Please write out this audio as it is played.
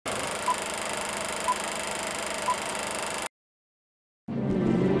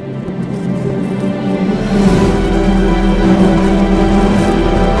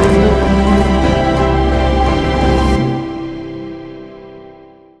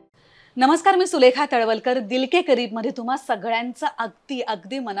नमस्कार, मी सुलेखा तळवलकर दिल के करीब मध्ये तुम्हा सगळ्यांचं अगदी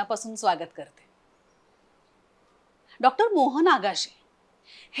अगदी मनापासून स्वागत करते. डॉक्टर मोहन आगाशे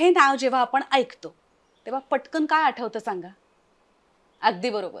हे नाव जेव्हा आपण ऐकतो तेव्हा पटकन काय आठवतं सांगा? अगदी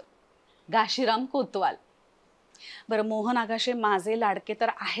बरोबर, घाशीराम कोतवाल. बरं, मोहन आगाशे माझे लाडके तर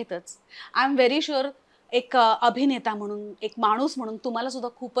आहेतच. आय एम व्हेरी शुअर एक अभिनेता म्हणून, एक माणूस म्हणून तुम्हाला सुद्धा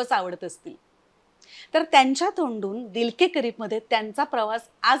खूपच आवडत असतील. तर त्यांच्या तोंडून दिल के करीब मध्ये त्यांचा प्रवास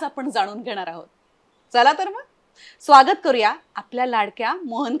आज आपण जाणून घेणार आहोत. चला तर मग स्वागत करूया आपल्या लाडक्या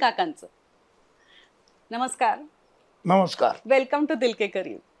मोहन काकांचं. नमस्कार. नमस्कार. वेलकम टू दिल के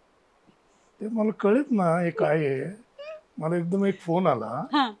करीब. ते मला कळत ना हे काय आहे. मला एकदम एक फोन आला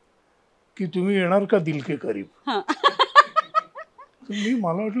की तुम्ही येणार का दिल के करीब. मी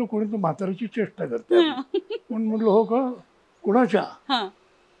मला वाटलं कोणी तर म्हाताऱ्याची चेष्टा करते पण म्हटलं हो का, कुणाच्या?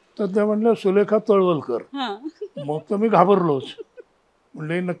 तर त्या म्हणल्या सुलेखा तळवलकर. मग तर मी घाबरलोच.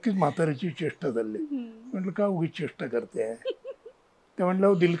 म्हणलं नक्कीच म्हाताऱ्याची चेष्टा झाली. म्हटलं का उगीच चेष्टा करते. त्या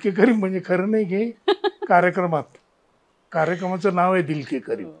म्हणलं दिल के करीब म्हणजे खरं नाही की कार्यक्रमाचं नाव आहे दिल के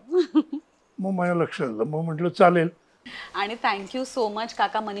करीब. मग माझ्या लक्षात आलं. मग म्हटलं चालेल. आणि थँक्यू सो मच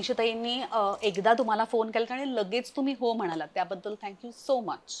काका. मनीषा ताईंनी एकदा तुम्हाला फोन केला आणि लगेच तुम्ही हो म्हणालात, त्याबद्दल थँक्यू सो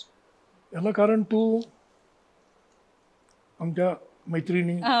मच. याला कारण तू आमच्या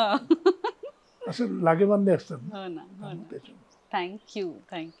मैत्रिणी असं लागेबांधे असतात. हो ना, हो ना. Thank you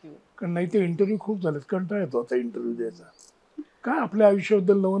thank you. कारण नाही ते इंटरव्ह्यू खूप झालेत, कंटाळा येतो आता इंटरव्ह्यू द्यायचा. काय आपल्या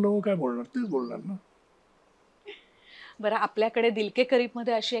आयुष्याबद्दल नवं नवं काय बोलणार, तेच बोलणार ना. बरं, आपल्याकडे दिल के करीब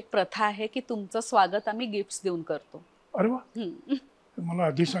मध्ये अशी एक प्रथा आहे की तुमचं स्वागत आम्ही गिफ्ट्स देऊन करतो. अरे वा, मला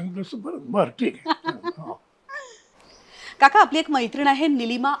आधी सांगितलं असं. बरं ठीक आहे. काका, आपली एक मैत्रीण आहे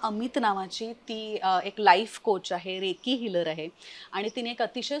निलिमा अमित नावाची. ती एक लाईफ कोच आहे, रेकी हिलर आहे आणि तिने एक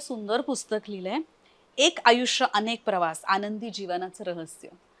अतिशय सुंदर पुस्तक लिहिलंय, एक आयुष्य अनेक प्रवास, आनंदी जीवनाचं रहस्य.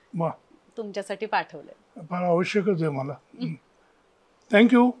 तुमच्यासाठी पाठवलंय. फार आवश्यकच आहे मला.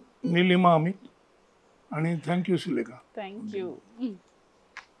 थँक्यू निलिमा अमित आणि थँक्यू सुलेखा. थँक्यू.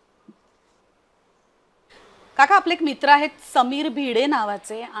 काका, आपले एक मित्र आहेत समीर भिडे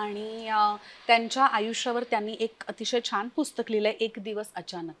नावाचे आणि त्यांच्या आयुष्यावर त्यांनी एक अतिशय छान पुस्तक लिहिलंय, एक दिवस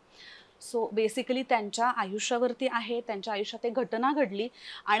अचानक. सो बेसिकली त्यांच्या आयुष्यावरती आहे, त्यांच्या आयुष्यात एक घटना घडली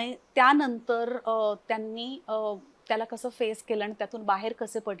आणि त्यानंतर त्यांनी त्याला कसं फेस केलं आणि त्यातून बाहेर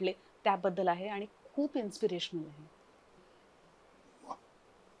कसे पडले त्याबद्दल आहे आणि खूप इन्स्पिरेशनल आहे.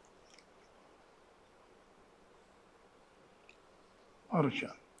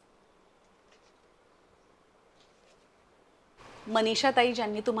 मनीषा ताई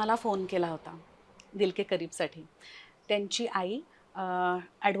ज्यांनी तुम्हाला फोन केला होता दिल के करीबसाठी, त्यांची आई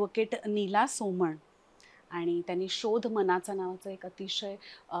ॲडव्होकेट नीला सोमन आणि त्यांनी शोध मनाचा नावाचं एक अतिशय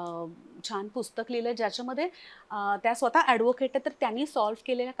छान पुस्तक लिहिलं, ज्याच्यामध्ये त्या स्वतः ॲडव्होकेट आहे, तर त्यांनी सॉल्व्ह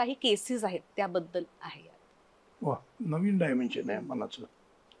केलेल्या काही केसेस आहेत त्याबद्दल आहे. वा, नवीन डायमेन्शन आहे मनाचं.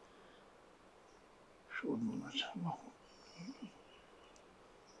 शोध मनाचा.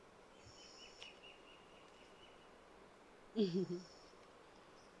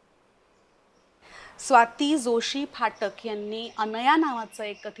 स्वाती जोशी फाटक यांनी अनया नावाचं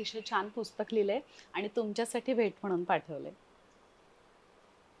एक अतिशय छान पुस्तक लिहिलंय आणि तुमच्यासाठी भेट म्हणून पाठवलंय.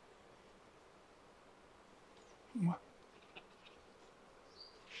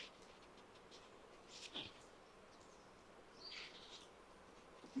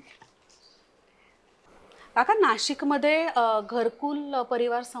 काका, नाशिकमध्ये घरकुल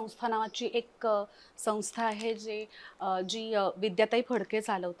परिवार संस्था नावाची एक संस्था आहे जी विद्याताई फडके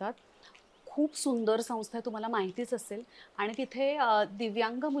चालवतात. खूप सुंदर संस्था आहे, तुम्हाला माहितीच असेल. आणि तिथे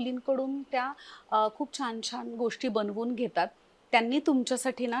दिव्यांग मुलींकडून त्या खूप छान छान गोष्टी बनवून घेतात. त्यांनी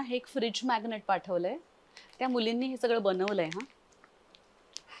तुमच्यासाठी ना हे एक फ्रीज मॅग्नेट पाठवलंय. त्या मुलींनी हे सगळं बनवलंय.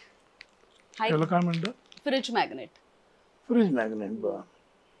 त्याला काय म्हणतात? Fridge magnet. Fridge magnet.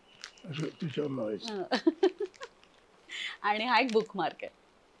 आणि हा एक बुकमार्क आहे.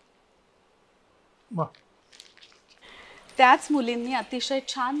 त्याच मुलींनी अतिशय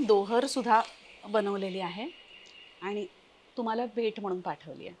छान दोहर सुद्धा बनवलेली आहे आणि तुम्हाला भेट म्हणून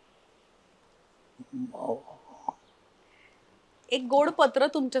पाठवली आहे. एक गोड पत्र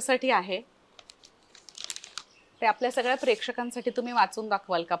तुमच्यासाठी आहे, ते आपल्या सगळ्या प्रेक्षकांसाठी तुम्ही वाचून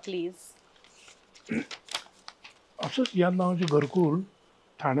दाखवाल का प्लीज? असंच या नावाचे घरकुल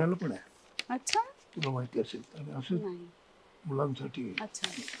ठाण्याला पण आहे. अच्छा, तुला माहिती असेल तर. असं मुलांसाठी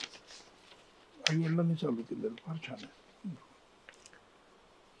आई वडिलांनी चालू केलेलं फार छान आहे.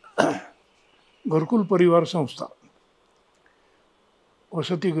 घरकुल परिवार संस्था,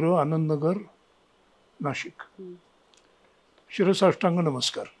 वसतिगृह आनंदनगर, नाशिक. शिरसाष्टांग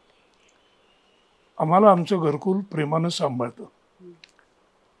नमस्कार. आम्हाला आमचं घरकुल प्रेमानं सांभाळतं.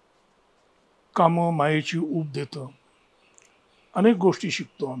 कामं मायेची ऊब देतं. अनेक गोष्टी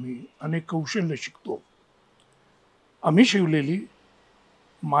शिकतो आम्ही, अनेक कौशल्य शिकतो. आम्ही शिवलेली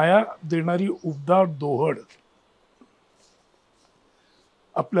माया देणारी उबदार दोहड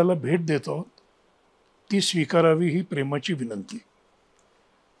आपल्याला भेट देतो. ती स्वीकारावी ही प्रेमाची विनंती.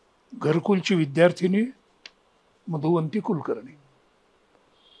 घरकुलची विद्यार्थिनी मधुवंती कुलकर्णी.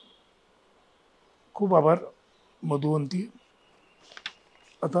 खूप आभार मधुवंती.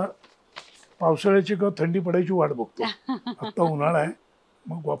 आता पावसाळ्याची का थंडी पडायची वाट बघतो. आता उन्हाळा आहे,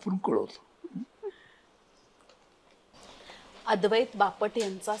 मग वापरून कळवतो. अद्वैत बापट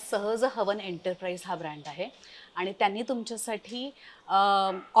यांचा सहज हवन एंटरप्राइज हा ब्रँड आहे आणि त्यांनी तुमच्यासाठी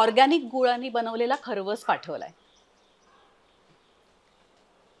ऑर्गॅनिक गुळांनी बनवलेला खरवस पाठवलाय.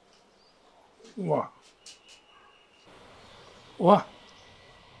 वा वा,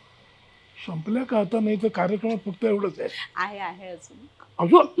 संपल्या का आता? नाही तर कार्यक्रमात फक्त एवढंच आहे. आहे अजून.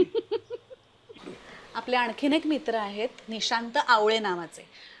 अजून आपले आणखीन एक मित्र आहेत निशांत आवळे नावाचे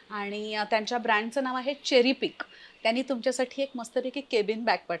आणि त्यांच्या ब्रँडचं नाव आहे चेरी पिक. त्यांनी तुमच्यासाठी एक मस्तपैकी केबिन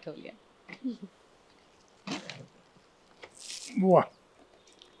बॅग पाठवली आहे. वा,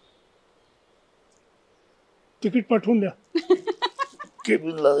 तिकीट पाठवून द्या.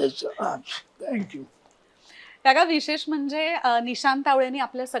 केबिनला जायचं. थँक्यू. त्यागा विशेष म्हणजे निशांत आवळेंनी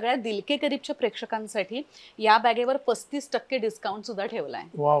आपल्या सगळ्या दिलके करीबच्या प्रेक्षकांसाठी या बॅगेवर 35% डिस्काउंट सुद्धा ठेवलाय.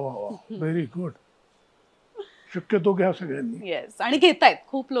 वा वा वा, व्हेरी गुड. शक्यतो घ्या सगळ्यांनी. येस, आणि घेतायत,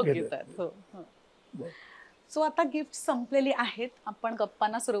 खूप लोक घेतायत. हो हो. सो आता गिफ्ट संपलेली आहेत, आपण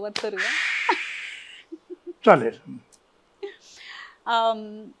गप्पांना सुरुवात करूया. चालेल.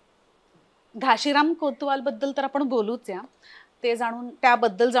 घाशीराम कोतवाल बद्दल तर आपण बोलूच या.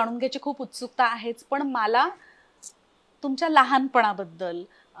 त्याबद्दल जाणून घ्यायची खूप उत्सुकता आहेच, पण मला तुमच्या लहानपणाबद्दल,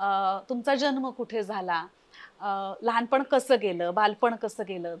 तुमचा जन्म कुठे झाला, लहानपण कसं गेलं, बालपण कसं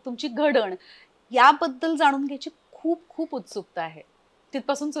गेलं, तुमची घडण, याबद्दल जाणून घ्यायची खूप खूप उत्सुकता आहे.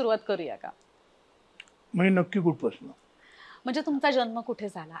 तिथपासून सुरुवात करूया का? म्हणजे नक्की कुठपासून? म्हणजे तुमचा जन्म कुठे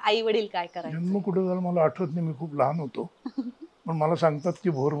झाला, आई वडील काय करायचे? जन्म कुठे झाला मला आठवत नाही, मी खूप लहान होतो. पण मला सांगतात की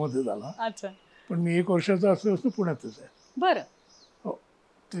भोरमध्ये झाला. अच्छा. पण मी 1 वर्षाचा असल्यापासून पुण्यातच आहे. बरं. हो,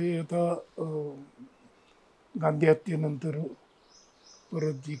 ते आता गांधी हत्येनंतर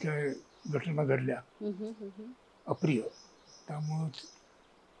परत जी काय घटना घडल्या अप्रिय, त्यामुळं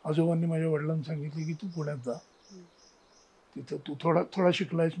आजोबांनी माझ्या वडिलांनी सांगितले की तू पुण्यात जा, तिथं तू थोडा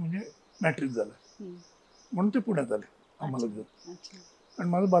शिकलायस म्हणजे मॅट्रिक झाला, म्हणून ते पुण्यात आले आम्हाला घेऊन. आणि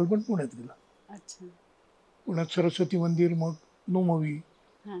माझं बालपण पुण्यात गेलं. पुण्यात सरस्वती मंदिर, मग नोमवी.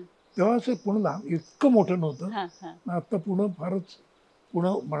 तेव्हा असं पुणे लहान, इतकं मोठं नव्हतं. आता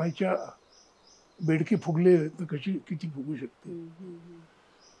पुणं म्हणायच्या बेडकी फुगले तर किती फुगू शकते.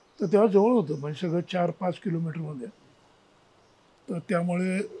 तर तेव्हा जवळ होतं, म्हणजे सगळं 4-5 किलोमीटरमध्ये. तर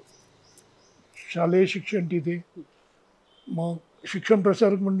त्यामुळे शालेय शिक्षण तिथे, मग शिक्षण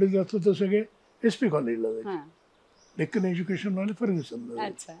प्रसारक मंडळी असलं तर सगळे SP कॉलेजला जायचे, डेक्कन एज्युकेशनवाले फर्ग्युसनला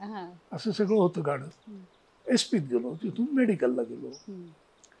जायचे. असं सगळं होतं गाडं. SPत गेलो, तिथून मेडिकलला गेलो.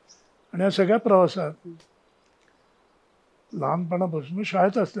 आणि या सगळ्या प्रवासात लहानपणापासून,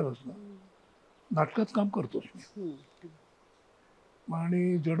 शाळेत असल्यापासून नाटकात काम करतोच मी.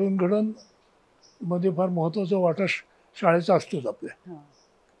 आणि जडणघडण मध्ये फार महत्त्वाचा वाटा शाळेचा असतोच आपल्या.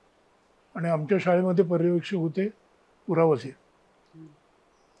 आणि आमच्या शाळेमध्ये पर्यवेक्षक होते पुरावसे,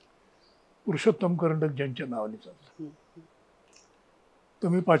 पुरुषोत्तम करंडक ज्यांच्या नावाने चालतं. तर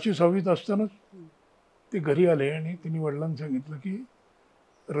मी 5वी-6वीत असतानाच ते घरी आले आणि त्यांनी वडिलांनी सांगितलं की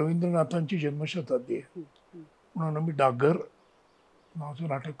रवींद्रनाथांची जन्मशताब्दी आहे, म्हणून आम्ही डाकघर नावाचं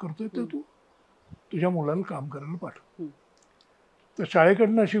नाटक करतोय, तर तू तुझ्या मुलाला काम करायला पाठव. तर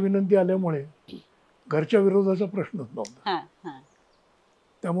शाळेकडनं अशी विनंती आल्यामुळे घरच्या विरोधाचा प्रश्नच नव्हता.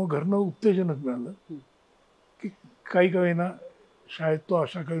 त्यामुळे घरनं उत्तेजनच मिळालं की काही ना शाळेत तो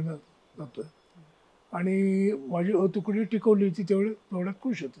अशा काही जातोय. आणि माझी तुकडी टिकवली होती तेवढ्यात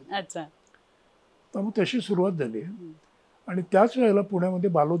खुश होते. त्यामुळे तशी सुरुवात झाली. आणि त्याच वेळेला पुण्यामध्ये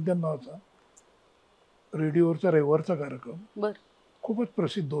बालोद्यान नावाचा रेडिओवरचा रविवारचा कार्यक्रम खूपच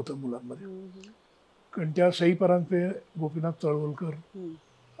प्रसिद्ध होता मुलांमध्ये. कारण त्या सई परांजपे, गोपीनाथ तळवलकर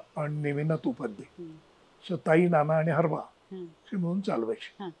आणि नेमीनाथ उपाध्ये, ताई, नाना आणि हरवा हे म्हणून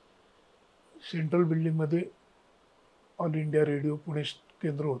चालवायचे. सेंट्रल बिल्डिंगमध्ये ऑल इंडिया रेडिओ पुणे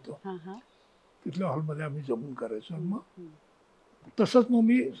केंद्र होतं, तिथल्या हॉलमध्ये आम्ही जमून करायचो. आणि मग तसंच मग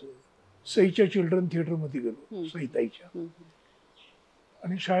मी सईच्या चिल्ड्रन थिएटरमध्ये गेलो, सईताईच्या.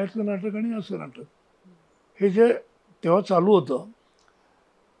 आणि शाळेतलं नाटक आणि असं नाटक हे जे तेव्हा चालू होतं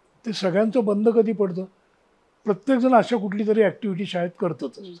ते सगळ्यांचं बंद कधी पडतं. प्रत्येकजण अशा कुठली तरी ॲक्टिव्हिटी शाळेत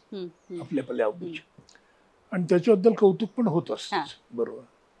करतच आपल्या आवडीची, आणि त्याच्याबद्दल कौतुक पण होत असतं. बरोबर.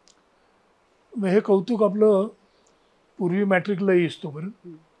 मग हे कौतुक आपलं पूर्वी मॅट्रिकला येईस्तोपर्यंत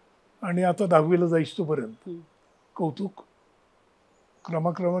आणि आता 10वीला जाईस्तोपर्यंत कौतुक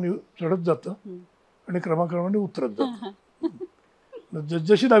क्रमाक्रमाने चढत जातं आणि क्रमाक्रमाने उतरत जातं.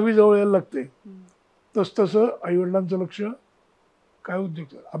 जशी 10वी जवळ यायला लागते तसं आईवडिलांचं लक्ष काय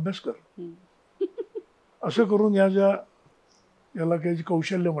उद्योग अभ्यास कर असं करून याला काही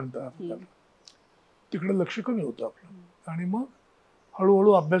कौशल्य म्हणतात आपल्याला तिकडे लक्ष कमी होतं आपलं आणि मग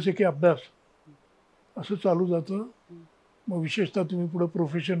हळूहळू अभ्यास एके अभ्यास असं चालू जातं. मग विशेषतः तुम्ही पुढे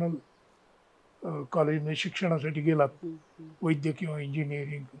प्रोफेशनल कॉलेजमध्ये शिक्षणासाठी गेलात वैद्य किंवा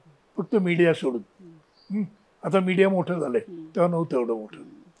इंजिनिअरिंग फक्त मीडिया सोडून. आता मीडिया मोठं झालंय तेव्हा नव्हतं एवढं मोठं.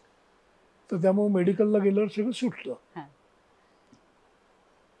 तर त्यामुळे मेडिकलला गेल्यावर सगळं सुटतं.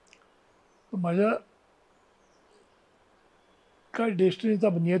 माझ्या काय डेस्टिनीचा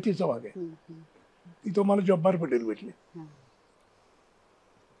नियतीचा भाग आहे तिथं मला जब्बार पटेल भेटले.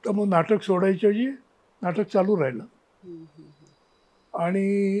 तर मग नाटक सोडायच्या ऐवजी नाटक चालू राहिलं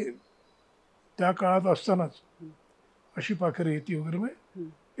आणि त्या काळात असतानाच अशी पाखरे येते वगैरे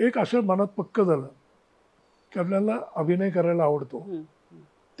मग एक असं मनात पक्क झालं की आपल्याला अभिनय करायला आवडतो.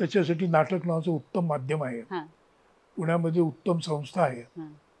 त्याच्यासाठी नाटक नावाचं उत्तम माध्यम आहे. पुण्यामध्ये उत्तम संस्था आहे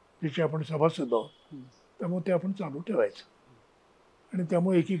ज्याची आपण सभासद आहोत. त्यामुळे ते आपण चालू ठेवायचं आणि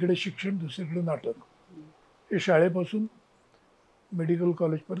त्यामुळे एकीकडे शिक्षण दुसरीकडे नाटक हे शाळेपासून मेडिकल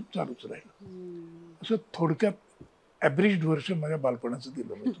कॉलेजपर्यंत चालूच राहिलं. असं थोडक्यात ॲव्हरेज व्हर्जन माझ्या बालपणाचं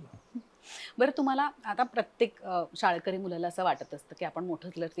दिलं होतं. बरं तुम्हाला आता प्रत्येक शाळकरी मुलाला असं वाटत असतं की आपण मोठं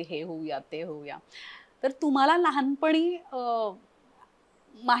झालं की हे होऊया ते होऊया. तर तुम्हाला लहानपणी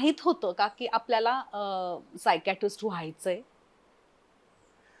माहित होतं का की आपल्याला सायकॅट्रिस्ट व्हायचंय?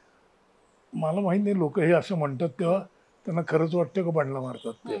 मला माहित नाही. लोक हे असं म्हणतात तेव्हा त्यांना खरंच वाटतं का बांधला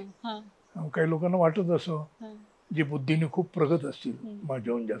मारतात ते. काही लोकांना वाटत असं जे बुद्धीने खूप प्रगत असतील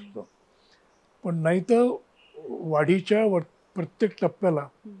माझ्याहून जास्त. पण नाही तर वाढीच्या प्रत्येक टप्प्याला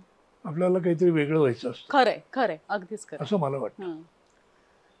आपल्याला काहीतरी वेगळं व्हायचं असतं. खरंय खरंय अगदीच खरं असं मला वाटतं.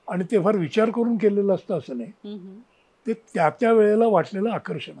 आणि ते फार विचार करून केलेलं असतं असं नाही. ते त्या वेळेला वाटलेलं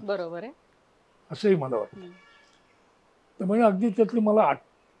आकर्षण. बरोबर आहे असंही मला वाटतं. त्यामुळे अगदी त्यातली मला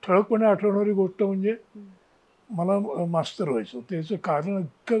ठळकपणे आठवणारी गोष्ट म्हणजे मला मास्तर व्हायचं. त्याचं कारण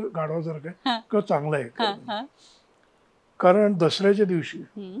इतकं गाढवासारखं आहे इतकं चांगलं आहे. कारण दसऱ्याच्या दिवशी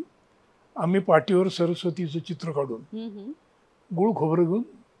आम्ही पाटीवर सरस्वतीचं चित्र काढून गुळ खोबरं घेऊन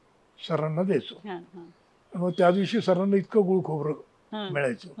सरांना द्यायचो. मग त्या दिवशी सरांना इतकं गुळ खोबरं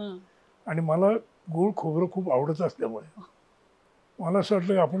मिळायचं आणि मला गुळ खोबरं खूप आवडत असल्यामुळे मला असं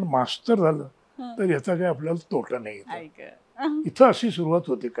वाटलं की आपण मास्तर झालं तर याचा काही आपल्याला तोटा नाही. इथं अशी सुरुवात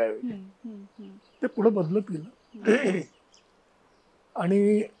होते काय. ते पुढे बदलत गेलं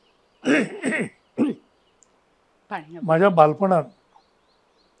आणि माझ्या बालपणात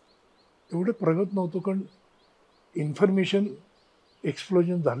एवढं प्रगत नव्हतं कारण इन्फॉर्मेशन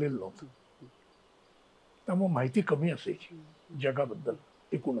एक्सप्लोजन झालेलं नव्हतं. त्यामुळे माहिती कमी असायची जगाबद्दल.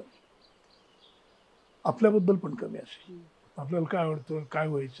 एकूणच आपल्याबद्दल पण कमी असायची. आपल्याला काय आवडतं काय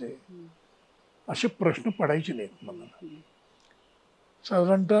व्हायचंय असे प्रश्न पडायचे नाहीत मनाला.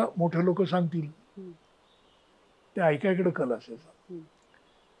 साधारणतः मोठे लोक सांगतील ते ऐकायकडे कल असायचा.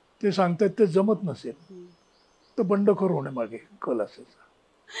 ते सांगतात ते जमत नसेल तर बंडखोर होण्यामागे कल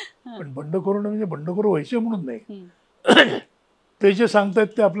असायचा. पण बंडखोर होणं म्हणजे बंडखोर व्हायचे म्हणून नाही. ते जे सांगतात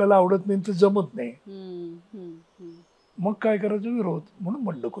ते आपल्याला आवडत नाही तर जमत नाही. मग काय करायचं विरोध म्हणून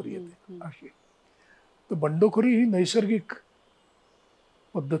बंडखोरी येते अशी. तर बंडखोरी ही नैसर्गिक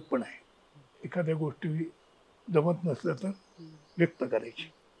पद्धत पण आहे. एखाद्या गोष्टी जमत नसल्या तर व्यक्त करायची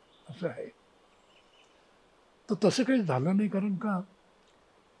असं आहे. तर तसं काही झालं नाही कारण का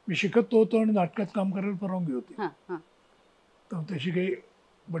मी शिकत होतो आणि नाटकात काम करायला परवानगी होती. तर तशी काही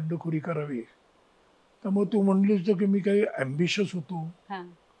बंडखोरी करावी. त्यामुळे तू म्हणलीस की मी काही ॲम्बिशियस होतो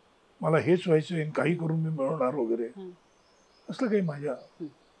मला हेच व्हायचं काही करून मी मिळवणार वगैरे असं काही माझ्या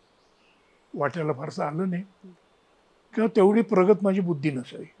वाट्याला फारसं आलं नाही किंवा तेवढी प्रगत माझी बुद्धी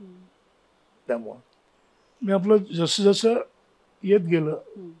नसावी. त्यामुळं मी आपलं जसं जसं येत गेलं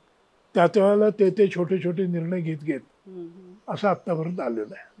त्या वेळेला ते छोटे छोटे निर्णय घेत असं आत्तापर्यंत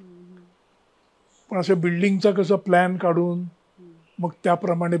आलेलं आहे. पण असं बिल्डिंगचा कसं प्लॅन काढून मग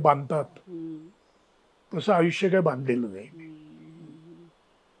त्याप्रमाणे बांधतात तसं आयुष्य काय बांधलेलं नाही.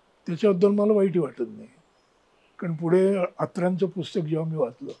 त्याच्याबद्दल मला वाईट वाटत नाही. कारण पुढे अत्र्यांचं पुस्तक जेव्हा मी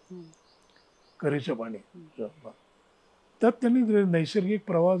वाचलं करेचं पाणी त्यात त्यांनी नैसर्गिक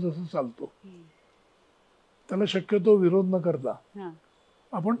प्रवाह जसं चालतो त्याला शक्यतो विरोध न करता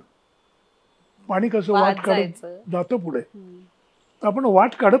आपण पाणी कसं वाट काढत जातं पुढे तर आपण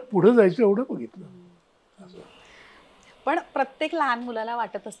वाट काढत पुढे जायचं एवढं बघितलं. पण प्रत्येक लहान मुलाला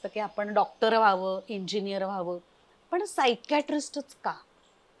वाटत असतं की आपण डॉक्टर व्हावं, इंजिनियर व्हावं, पण सायकॅट्रिस्टच का?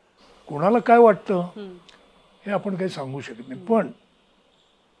 कोणाला काय वाटतं हे आपण काही सांगू शकत नाही, पण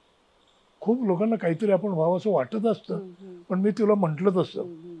खूप लोकांना काहीतरी आपण व्हावं असं वाटत असतं. पण मी तुला म्हटलंच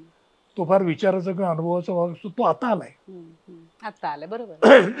असतं, तो फार विचाराचा किंवा अनुभवाचा भाग असतो, तो आता आलाय. आता आलाय, बरोबर.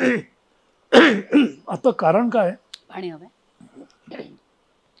 आता कारण काय, पाणी हवंय.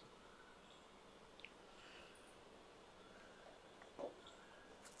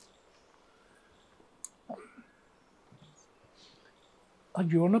 हा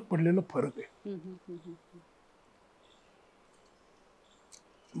जीवनात पडलेला फरक आहे.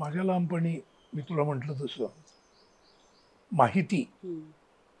 माझ्या लहानपणी मी तुला म्हटलं तसं माहिती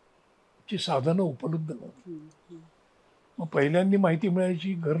ची साधनं उपलब्ध नव्हती. मग पहिल्यांदा माहिती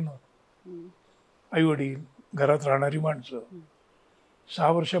मिळायची घरनं, आई वडील, घरात राहणारी माणसं. 6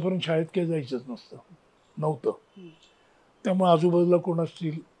 वर्षापर्यंत शाळेत काही जायचंच नव्हतं. त्यामुळे आजूबाजूला कोण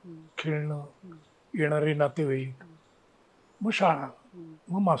असतील, खेळणं, येणारे नातेवाईक, मग शाळा,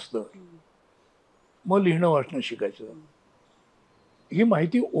 मग मास्तर, मग लिहिणं वाचणं शिकायचं. ही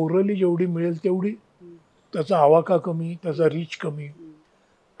माहिती ओरली जेवढी मिळेल तेवढी, त्याचा आवाका कमी, त्याचा रीच कमी.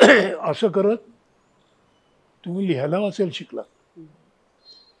 असं करत तुम्ही लिहायला वाचायला शिकला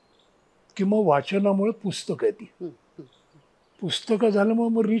की मग वाचनामुळे पुस्तकं येते. पुस्तकं झाल्यामुळे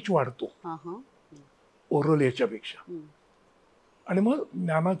मग रीच वाढतो ओरल याच्यापेक्षा, आणि मग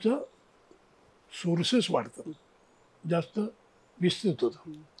ज्ञानाचं सोर्सेस वाढतात, जास्त विस्तृत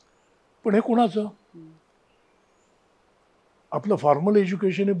होतं. पण हे कुणाचं? आपलं फॉर्मल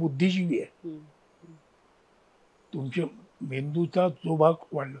एज्युकेशन हे बुद्धिजीवी आहे. तुमच्या मेंदूचा जो भाग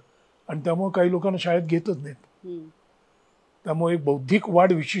वाढला, आणि त्यामुळे काही लोकांना शाळेत घेतच नाहीत. त्यामुळे एक बौद्धिक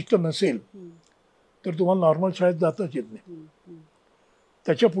वाढ विशिष्ट नसेल तर तुम्हाला नॉर्मल शाळेत जाताच येत नाही.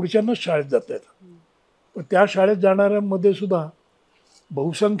 त्याच्या पुढच्यांनाच शाळेत जाता येतं. पण त्या शाळेत जाणाऱ्यांमध्ये सुद्धा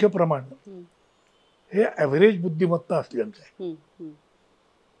बहुसंख्य प्रमाण हे ॲव्हरेज बुद्धिमत्ता असल्याचं आहे,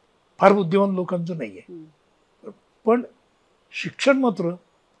 फार बुद्धिमान लोकांचं नाही आहे. पण शिक्षण मात्र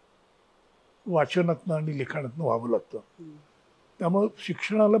वाचनातनं आणि लिखाणातनं व्हावं लागतं. त्यामुळं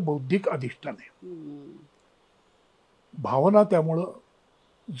शिक्षणाला बौद्धिक अधिष्ठान आहे. भावना त्यामुळं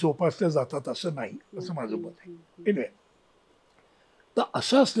जोपासल्या जातात असं नाही, असं माझं मत आहे. एनिवे, तर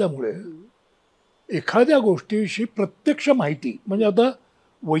असं असल्यामुळे एखाद्या गोष्टीविषयी प्रत्यक्ष माहिती, म्हणजे आता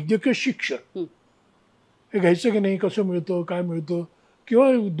वैद्यकीय शिक्षण हे घ्यायचं की नाही, कसं मिळतं, काय मिळतं,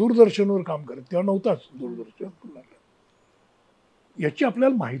 किंवा दूरदर्शनवर काम करत, तेव्हा नव्हताच दूरदर्शन, याची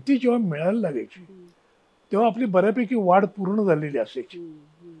आपल्याला माहिती जेव्हा मिळायला लागायची तेव्हा आपली बऱ्यापैकी वाढ पूर्ण झालेली असायची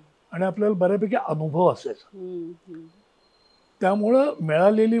आणि आपल्याला बऱ्यापैकी अनुभव असायचा. त्यामुळं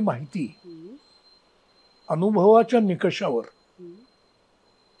मिळालेली माहिती अनुभवाच्या निकषावर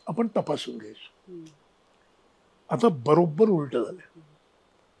आपण तपासून घ्यायचो. आता बरोबर उलट झालं.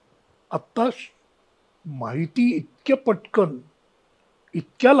 आत्ता माहिती इतक्या पटकन,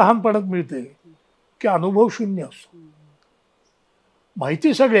 इतक्या लहानपणात मिळते की अनुभव शून्य असतो.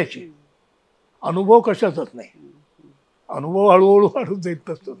 माहिती सगळ्याची, अनुभव कशाचाच नाही. अनुभव हळूहळू वाढून जात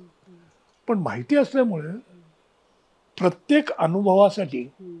असतो. पण माहिती असल्यामुळे प्रत्येक अनुभवासाठी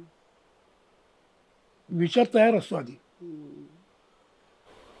विचार तयार असतो आधी.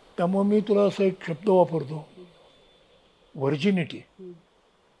 त्यामुळे मी तुला असा एक शब्द वापरतो, व्हर्जिनिटी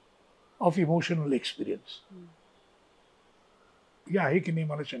ऑफ इमोशनल एक्सपिरियन्स. हे आहे की नाही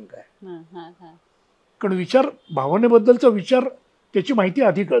मला शंका आहे. कारण विचार, भावनेबद्दलचा विचार, त्याची माहिती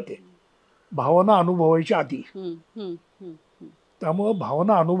आधी कळते, भावना अनुभवायच्या आधी. त्यामुळं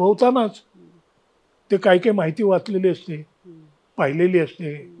भावना अनुभवतानाच ते काही काही माहिती वाचलेली असते, पाहिलेली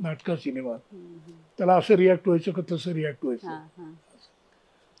असते, नाटकात, सिनेमात, त्याला असं रिॲक्ट व्हायचं का तसं रिॲक्ट व्हायचं.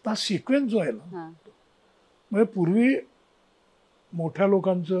 हा सिक्वेन्स जो आहे ना, म्हणजे पूर्वी मोठ्या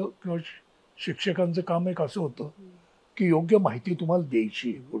लोकांचं किंवा शिक्षकांचं काम एक असं होतं की योग्य माहिती तुम्हाला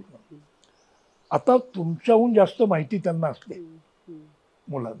द्यायची. आता तुमच्याहून जास्त माहिती त्यांना असते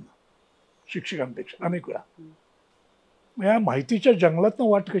मुलांना, शिक्षकांपेक्षा अनेक वेळा. मग या माहितीच्या जंगलातनं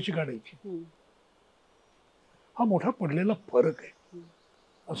वाट कशी काढायची, हा मोठा पडलेला फरक आहे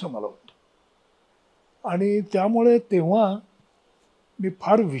असं मला वाटतं. आणि त्यामुळे तेव्हा मी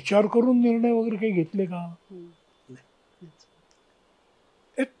फार विचार करून निर्णय वगैरे काही घेतले का,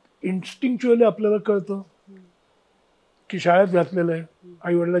 एक इन्स्टिंक्च्युअली आपल्याला कळतं की शाळेत घातलेलं आहे,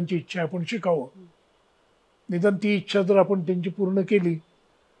 आई वडिलांची इच्छा आहे आपण शिकावं. निदान ती इच्छा जर आपण त्यांची पूर्ण केली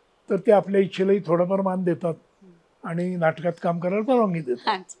तर ते आपल्या इच्छेलाही थोडाफार मान देतात आणि नाटकात काम करायला परवानगी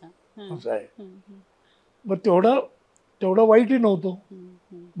देतात, असं आहे. मग तेवढा वाईटही नव्हतो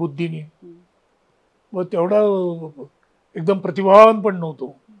बुद्धीने, व तेवढा एकदम प्रतिभावान पण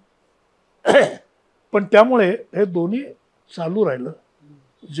नव्हतो. पण त्यामुळे हे दोन्ही चालू राहिलं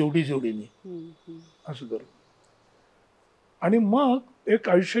जोडीने असं करून. आणि मग एक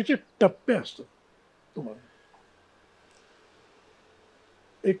आयुष्याचे टप्पे असतात तुम्हाला.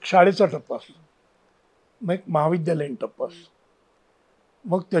 एक शाळेचा टप्पा असतो, मग एक महाविद्यालयीन टप्पा असतो,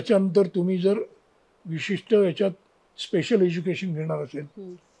 मग त्याच्यानंतर तुम्ही जर विशिष्ट याच्यात स्पेशल एज्युकेशन घेणार असेल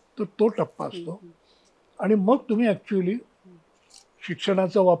तर तो टप्पा असतो. आणि मग तुम्ही ॲक्च्युअली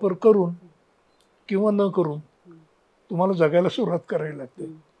शिक्षणाचा वापर करून किंवा न करून तुम्हाला जगायला सुरुवात करावी लागते.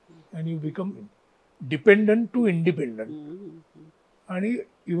 And you become dependent to independent. आणि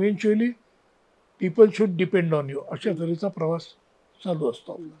eventually people should depend on you, अशा तऱ्हेचा प्रवास चालू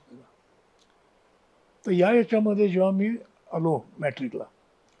असतो आपला. तर याच्यामध्ये जेव्हा मी आलो मॅट्रिकला,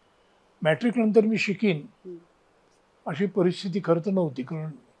 मॅट्रिक नंतर मी शिकीन अशी परिस्थिती खरं तर नव्हती.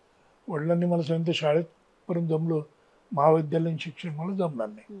 कारण वडिलांनी मला सांगितलं शाळेतपर्यंत जमलं, महाविद्यालयीन शिक्षण मला जमणार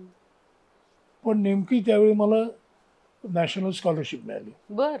नाही. पण नेमकी त्यावेळी मला नॅशनल स्कॉलरशिप मिळाली.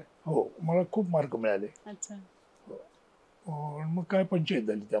 बर. हो, मला खूप मार्क मिळाले. मग काय पंचायत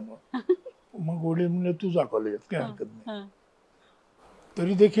झाली. त्यामुळं मग वडील म्हणले तू जा कॉलेजात, काय हरकत नाही.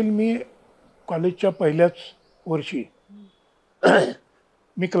 तरी देखील मी कॉलेजच्या पहिल्याच वर्षी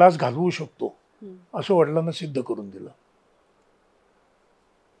मी क्लास घालवू शकतो असं वडिलांना सिद्ध करून दिलं.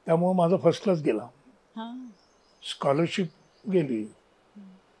 त्यामुळं माझा फर्स्ट क्लास गेला, स्कॉलरशिप गेली.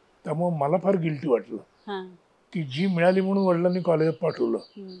 त्यामुळं मला फार गिल्टी वाटलं की जी मिळाली म्हणून वडिलांनी कॉलेजात पाठवलं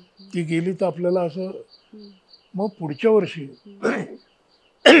ती गेली तर आपल्याला असं. मग पुढच्या वर्षी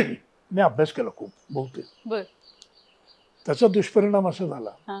मी अभ्यास केला खूप बहुतेक. त्याचा दुष्परिणाम असा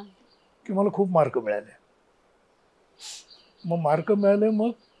झाला की मला खूप मार्क मिळाले. मग मार्क मिळाले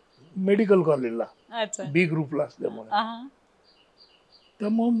मग मेडिकल कॉलेजला बी ग्रुपला असल्यामुळे. तर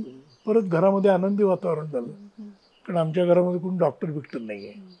मग परत घरामध्ये आनंदी वातावरण झालं. कारण आमच्या घरामध्ये कोणी डॉक्टर बिक्टर नाही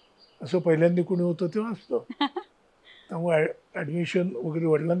आहे, असं पहिल्यांदा कोणी होतं तेव्हा असतं. त्यामुळे ॲडमिशन वगैरे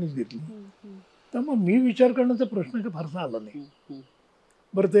वडिलांनीच घेतली. तर मग मी विचार करण्याचा प्रश्न काही फारसा आला नाही.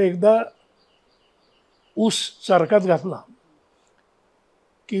 बरं, ते एकदा ऊस चारकात घातला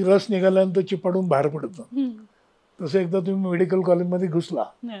की रस निघाल्यानंतर चिपाडून बाहेर पडतं. तसं एकदा तुम्ही मेडिकल कॉलेजमध्ये घुसला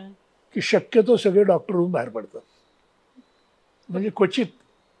की शक्यतो सगळे डॉक्टर होऊन बाहेर पडतात. म्हणजे क्वचित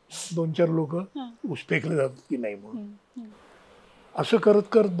 2-4 लोक ऊस फेकले जातात की नाही म्हणून. असं करत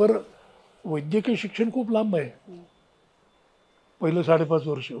करत बरं, वैद्यकीय शिक्षण खूप लांब आहे. पहिलं 5.5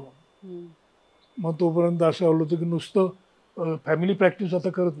 वर्ष. मग तोपर्यंत असं आलं होतं की नुसतं फॅमिली प्रॅक्टिस आता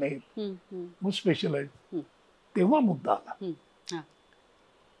करत नाही, मग स्पेशलाइज. तेव्हा मुद्दा आला.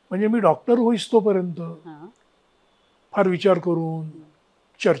 म्हणजे मी डॉक्टर होईस तोपर्यंत फार विचार करून,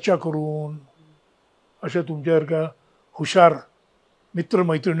 चर्चा करून, अशा तुमच्यासारख्या हुशार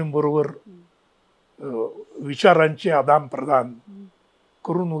मित्रमैत्रिणींबरोबर विचारांचे आदान प्रदान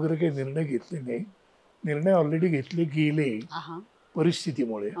करून वगैरे काही निर्णय घेतले नाही. निर्णय ऑलरेडी घेतले गेले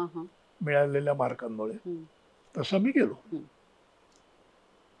परिस्थितीमुळे, मिळालेल्या मार्कांमुळे. तसा मी गेलो.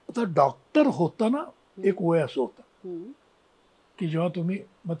 आता डॉक्टर होताना एक वय असं होतं की जेव्हा तुम्ही,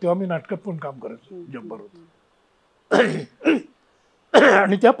 मग तेव्हा मी नाटकात पण काम करायचो, जब्बर होतं.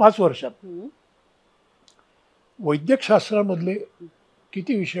 आणि त्या 5 वर्षात वैद्यकशास्त्रामधले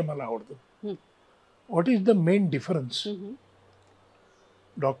किती विषय मला आवडतात. What is the main difference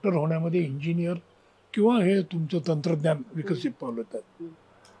doctor होण्यामध्ये, इंजिनियर किंवा हे तुमचं तंत्रज्ञान विकसित पावलं त्यात.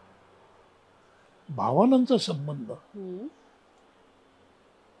 भावनांचा संबंध,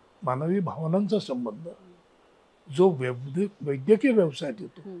 मानवी भावनांचा संबंध जो वैद्यकीय व्यवसायात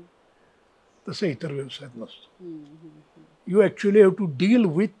येतो तसं इतर व्यवसायात नसतो. You actually have to deal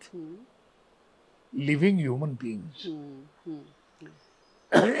with living human beings.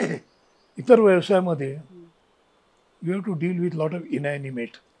 इतर व्यवसायामध्ये you have to deal with lot of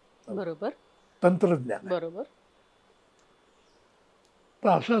इनॅनिमेट, बरोबर, तंत्रज्ञान. बरोबर. तर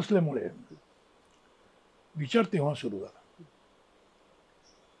असं असल्यामुळे विचार तेव्हा सुरू झाला.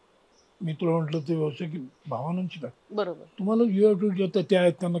 मी तुला म्हटलं ते व्यवसाय की भावनांची काय, बरोबर. तुम्हाला यू हॅव टू, त्या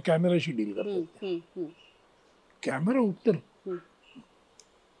आहेत त्यांना कॅमेराशी डील करतात. कॅमेरा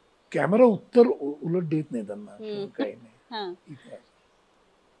उत्तर उलट देत नाही त्यांना, काही नाही.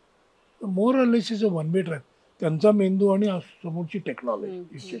 More or less is a one way track. त्यांचा मेंदू आणि समोरची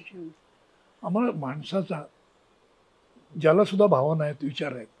टेक्नॉलॉजी, आम्हाला माणसाचा, ज्याला सुद्धा भावना आहेत,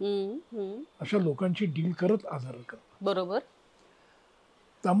 विचार आहेत, अशा लोकांची डील करत आधार करतात. बरोबर.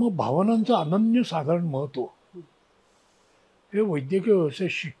 त्यामुळे भावनांचं अनन्य साधारण महत्व हे वैद्यकीय व्यवसाय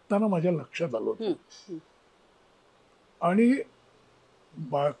शिकताना माझ्या लक्षात आलं होतं. आणि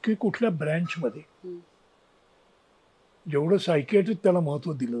बाकी कुठल्या ब्रँचमध्ये जेवढं सायकियाट्रिक त्याला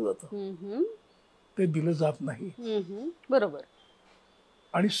महत्व दिलं जातं ते दिलं जात नाही. बरोबर.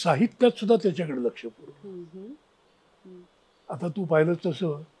 आणि साहित्यात सुद्धा त्याच्याकडे लक्ष पुरवलं. आता तू पाहिलं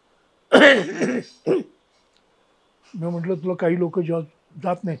तसं मी म्हटलं तुला काही लोक जेव्हा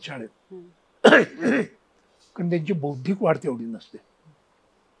जात नाहीत शाळेत कारण त्यांची बौद्धिक वाढ तेवढी नसते,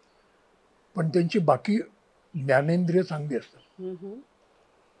 पण त्यांची बाकी ज्ञानेंद्रिय चांगली असतात.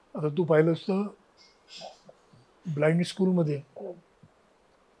 आता तू पाहिलंस तर ब्लाइंड स्कूलमध्ये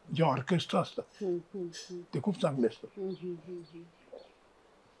जे ऑर्केस्ट्रा असतात ते खूप चांगले असतात.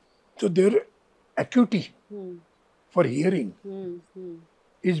 तर there ॲक्युटी for hearing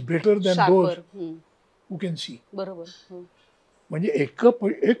is better than those who can see. बरोबर. म्हणजे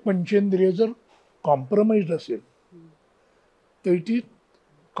एक पंचेंद्रिय जर कॉम्प्रोमाइज असेल तर it is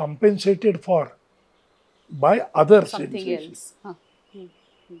कॉम्पेन्सेटेड for by other census.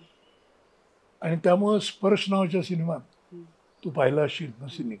 आणि त्यामुळं स्पर्श नावाच्या सिनेमात तू पाहिला असशील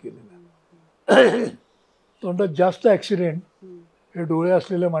नसीने केलेला, तोंडात जास्त ऍक्सिडेंट हे डोळे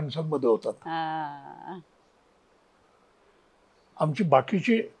असलेल्या माणसांमध्ये होतात. आमची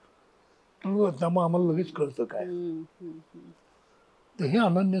बाकीची त्यामुळे आम्हाला लगेच कळतं काय. तर हे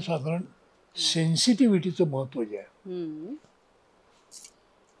अनन्यसाधारण सेन्सिटिव्हिटीचं महत्व जे आहे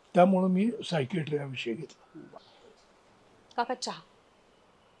त्यामुळं मी सायकिएट्री हा विषय घेतला. काका चहा.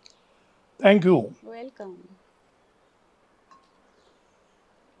 थँक्यू. वेलकम.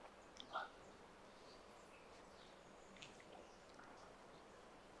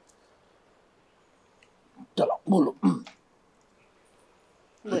 चला बोलू.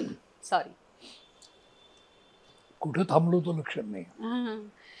 सॉरी कुठे थांबलो तो लक्षात नाही.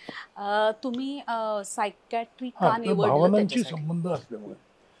 तुम्ही सायकॅट्री का निवडलं? भावनांशी संबंध असल्यामुळे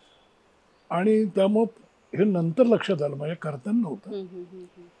आणि त्यामुळं हे नंतर लक्षात आलं, माझ्या करताना नव्हतं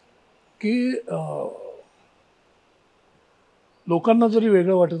की लोकांना जरी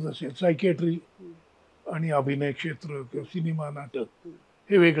वेगळं वाटत असेल सायकॅट्री आणि अभिनय क्षेत्र किंवा सिनेमा नाटक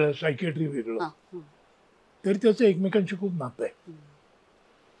हे वेगळं, सायकॅट्री वेगळं, तरी त्याचं एकमेकांशी खूप नातं आहे.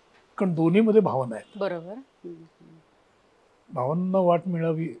 कारण दोन्हीमध्ये भावना आहेत. बरोबर. भावनांना वाट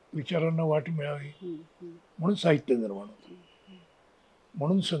मिळावी, विचारांना वाट मिळावी म्हणून साहित्य निर्माण होतं,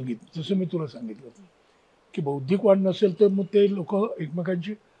 म्हणून संगीत. जसं मी तुला सांगितलं की बौद्धिक वाढ नसेल तर मग ते लोक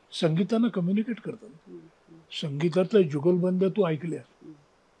एकमेकांशी संगीतानं कम्युनिकेट करतात. संगीतातलं जुगलबंद तू ऐकल्या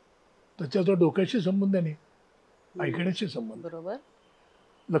तर त्याचा डोक्याशी संबंध नाही, ऐकण्याशी संबंध. बरोबर.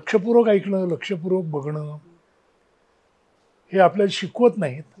 लक्षपूर्वक ऐकणं, लक्षपूर्वक बघणं हे आपल्याला शिकवत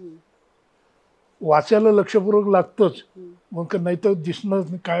नाहीत. वाचायला लक्षपूर्वक लागतंच, मग नाही तर दिसणार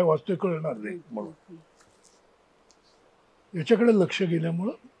काय वाचतोय कळणार नाही. म्हणून याच्याकडे लक्ष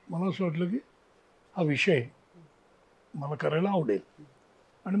गेल्यामुळं मला असं वाटलं की हा विषय मला करायला आवडेल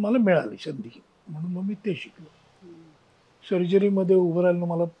आणि मला मिळाली संधी, म्हणून मग मी ते शिकलो. सर्जरीमध्ये उभं राहायला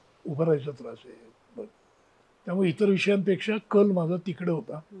मला उभं राहायचा त्रास आहे, त्यामुळे इतर विषयांपेक्षा कल माझा तिकडे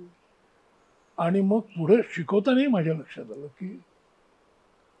होता. आणि मग पुढे शिकवतानाही माझ्या लक्षात आलं की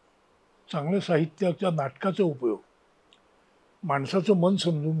चांगल्या साहित्याच्या नाटकाचा उपयोग माणसाचं मन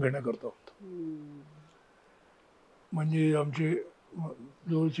समजून घेण्याकरता होतं. म्हणजे आमचे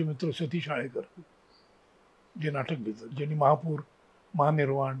जवळचे मित्र सतीश आळेकर जे नाटक लिहितात, ज्यांनी महापूर,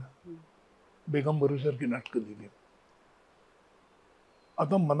 महानिर्वाण, बेगम बरूसारखी नाटकं लिहिली.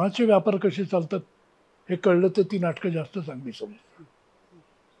 आता मनाचे व्यापार कसे चालतात हे कळलं तर ती नाटकं जास्त चांगली समजतात.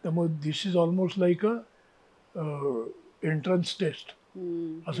 त्यामुळे दिस is almost like a entrance taste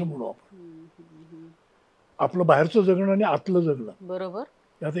असं म्हणू आपण. आपलं बाहेरचं जगणं आणि आतलं जगणं, बरोबर,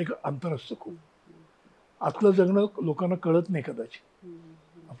 यात एक अंतर असतं खूप. आतलं जगणं लोकांना कळत नाही कदाचित,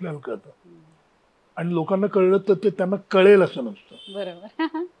 आपल्याला कळतं. आणि लोकांना कळलं तर ते त्यांना कळेल असं नसतं.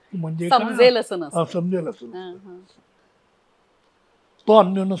 बरोबर. म्हणजे समजेल असं नसतं. समजेल असं नसतं. तो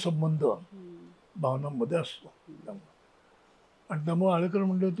अन्योन्य संबंध भावनांमध्ये असतो. आणि त्यामुळे आळेकर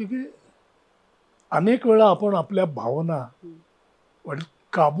म्हणले होते की अनेक वेळा आपण आपल्या भावना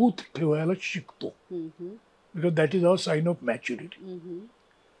काबूत ठेवायला शिकतो, because that is our sign of maturity.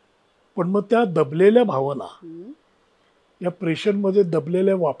 पण मग त्या दबलेल्या भावना या प्रेशरमध्ये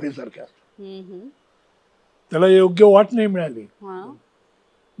दबलेल्या वाफेसारख्या असतात. त्याला योग्य वाट नाही मिळाली,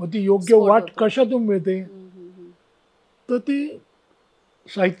 मग ती योग्य वाट कशातून मिळते? तर ती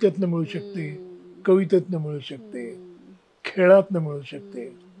साहित्यातनं मिळू शकते, कवितेतनं मिळू शकते, खेळातनं मिळू शकते.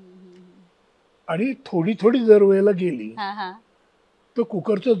 आणि थोडी थोडी जर वेळेला गेली तर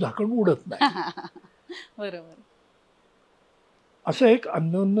कुकरचं झाकण उडत नाही. बरोबर. असं एक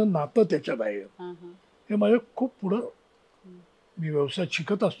अन्योन्य नातं त्याच्यात आहे. हे माझ्या खूप पुढं मी व्यवसाय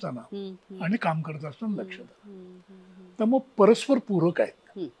शिकत असताना आणि काम करत असताना लक्षात आलं. तर मग परस्पर पूरक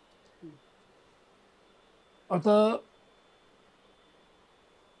आहेत. आता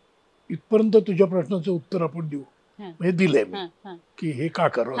इथपर्यंत तुझ्या प्रश्नाचं उत्तर आपण देऊ. म्हणजे दिलंय मी की हे का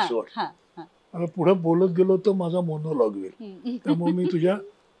करावं असं वाटतं. मला पुढे बोलत गेलो तर माझा मोनोलॉग होईल, त्यामुळे मी तुझ्या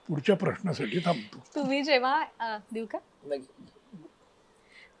पुढच्या प्रश्नासाठी थांबतो. तुम्ही जेव्हा देऊ का,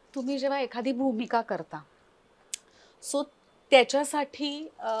 तुम्ही जेव्हा एखादी भूमिका करता सो त्याच्यासाठी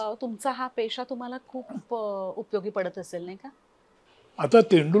तुमचा हा पेशा तुम्हाला खूप उपयोगी पडत असेल नाही का? आता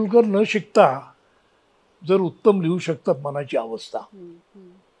तेंडुलकर न शिकता जर उत्तम लिहू शकतात मनाची अवस्था,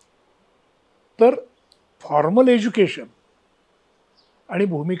 तर फॉर्मल एज्युकेशन आणि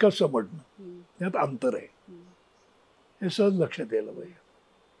भूमिका समजणं यात अंतर आहे, हे सहज लक्षात यायला पाहिजे.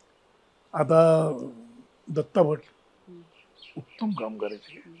 आता दत्ता भट उत्तम काम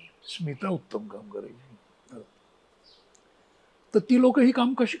करायचे, स्मिता उत्तम काम करायची, तर ती लोक ही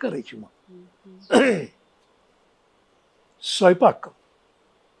काम कशी करायची मग? स्वयंपाक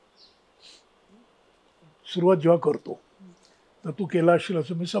सुरुवात जेव्हा करतो तर तू केला असशील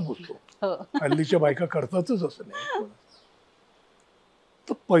असं मी समजतो, हल्लीच्या बायका करतातच असं नाही.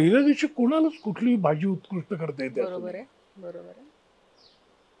 तर पहिल्या दिवशी कोणालाच कुठली भाजी उत्कृष्ट करता येते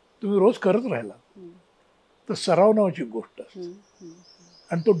तुम्ही रोज करत राहिला तर सराव नावाची गोष्ट असते,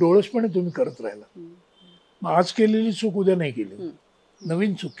 आणि तो डोळसपणे तुम्ही करत राहिला. मग आज केलेली चूक उद्या नाही केली,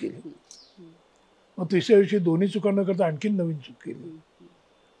 नवीन चूक केली, मग तिसऱ्या दिवशी दोन्ही चुका न करता आणखीन नवीन चूक केली,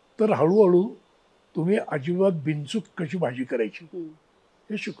 तर हळूहळू तुम्ही अजिबात बिनचूक कशी भाजी करायची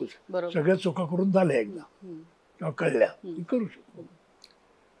हे शिकू शकता. सगळ्या चुका करून झाल्या एकदा किंवा कळल्या करू शकतो.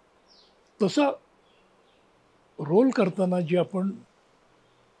 तसा रोल करताना जी आपण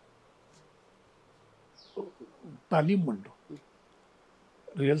तालीम म्हणतो,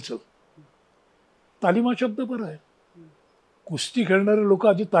 रिहर्सल, तालीम हा शब्द बरा आहे. कुस्ती खेळणारे लोक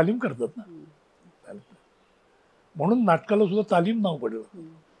आधी तालीम करतात ना, म्हणून नाटकाला सुद्धा तालीम नाव पडलं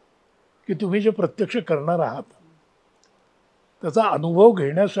की तुम्ही जे प्रत्यक्ष करणार आहात त्याचा अनुभव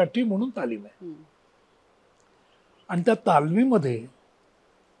घेण्यासाठी म्हणून तालीम आहे. आणि त्या तालमीमध्ये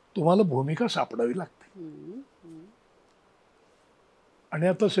तुम्हाला भूमिका सापडावी लागते. आणि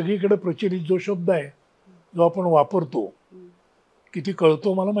आता सगळीकडे प्रचलित जो शब्द आहे जो आपण वापरतो, किती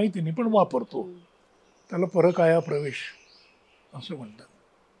कळतो मला माहिती नाही पण वापरतो, त्याला परकाया प्रवेश असं म्हणतात.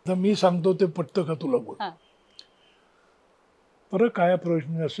 आता मी सांगतो ते पटतं का तुला? बोल. परकाया प्रवेश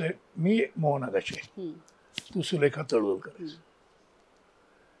म्हणजे असं आहे, मी मोहन आगाशे, तू सुलेखा तळवलकर,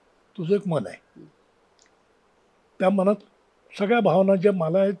 तुझं एक मन आहे, त्या मनात सगळ्या भावना ज्या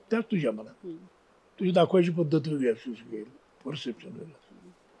मला आहेत त्याच तुझ्या मनात. तुझी दाखवायची पद्धत वेगळी असू शकेल, परसेप्शन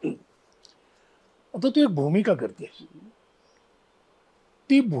वेगळं. आता तू एक भूमिका करतेस,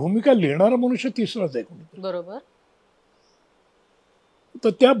 ती भूमिका लिहिणारा मनुष्य तिसराच आहे कोणी, बरोबर. तर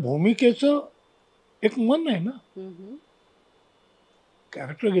त्या भूमिकेचं एक मन आहे ना,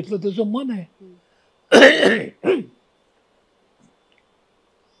 कॅरेक्टर घेतलं त्याचं मन आहे.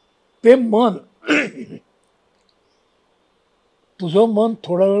 ते मन, तुझं मन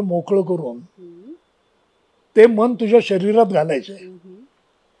थोडा वेळ मोकळं करून ते मन तुझ्या शरीरात घालायचं आहे,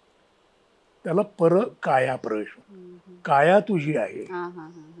 त्याला परकाया प्रवेश. काया तुझी आहे,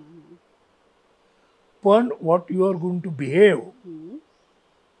 पण what you R going to behave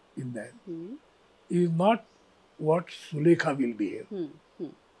in that is not what Sulekha will behave,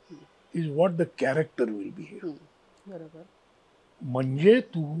 is what the character will behave. बरोबर. म्हणजे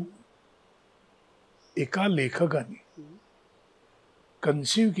तू एका लेखकाने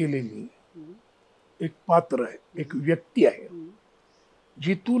कन्सीव्ह केलेली एक पात्र आहे, एक व्यक्ती आहे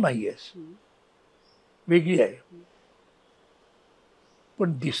जी तू नाही आहेस, वेगळी आहे,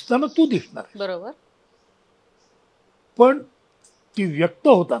 पण दिसताना तू दिसणार आहे. बरोबर. पण ती व्यक्त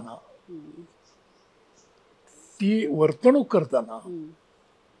होताना, ती वर्तणूक करताना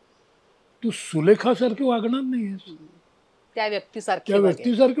तू सुलेखासारखी वागणार नाहीयेस, त्या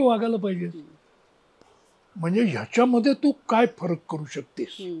व्यक्तीसारखी वागायला पाहिजे. म्हणजे ह्याच्यामध्ये तू काय फरक करू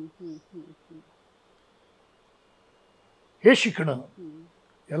शकतेस हे शिकणं,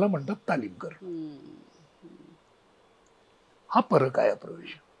 याला म्हणतात तालीम करणं. हा परकाया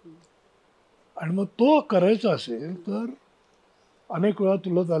प्रवेश. आणि मग तो करायचा असेल तर अनेक वेळा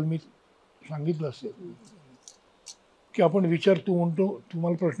तुला तालमीत सांगितलं असेल की आपण विचार, तू म्हणतो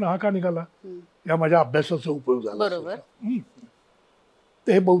तुम्हाला प्रश्न हा का निघाला, या माझ्या अभ्यासाचा उपयोग झाला. बरोबर.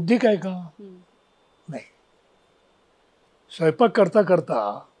 तर हे बौद्धिक आहे का? नाही. स्वयंपाक करता करता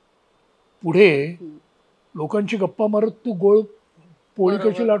पुढे लोकांची गप्पा मारत तू गोळ पोळी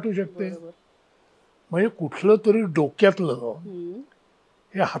कशी लाटू शकते? म्हणजे कुठलं तरी डोक्यातलं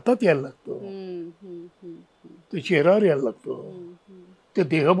हे हातात यायला लागतं, ते चेहऱ्यावर यायला लागतं, ते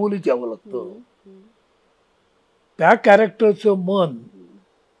देहबोलीत यावं लागतं. त्या कॅरेक्टरचं मन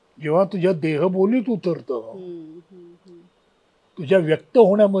जेव्हा तुझ्या देहबोलीत उतरतं, तुझ्या व्यक्त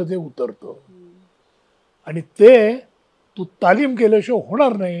होण्यामध्ये उतरतं, आणि ते तू तालीम केल्याशिवाय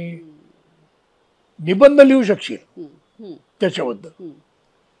होणार नाही. निबंध लिहू शकशील त्याच्याबद्दल,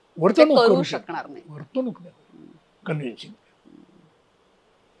 वर्तणूक करू शकणार नाही, वर्तणूक नाही कन्व्हिन्सिंग.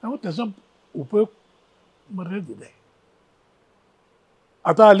 त्यामुळे त्याचा उपयोग मर्यादित आहे.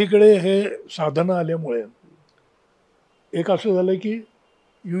 आता अलीकडे हे साधनं आल्यामुळे एक असं झालं की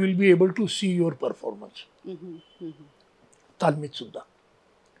you will be able to see your performance. तालमीत सुद्धा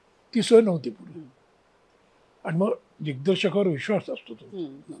ती सोय नव्हती पूर्वी. आणि मग दिग्दर्शकावर विश्वास असतो तो,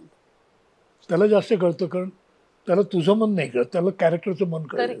 त्याला जास्त कळतं, कारण त्याला तुझं मन नाही कळत, त्याला कॅरेक्टरचं मन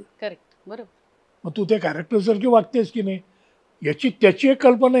कळतं. मग तू त्या कॅरेक्टरसारखी वागतेस की नाही याची त्याची एक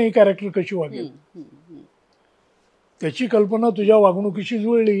कल्पना, ही कॅरेक्टर कशी वागेल त्याची कल्पना तुझ्या वागणुकीशी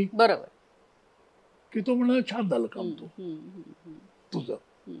जुळली, बरोबर, की तो म्हणा छान झालं काम तुझं.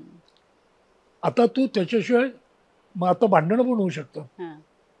 आता तू त्याच्याशिवाय मग आता भांडणं पण होऊ शकतं,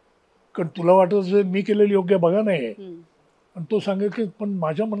 कारण तुला वाटत मी केलेलं योग्य बघा नाही, आणि तो सांगेल की पण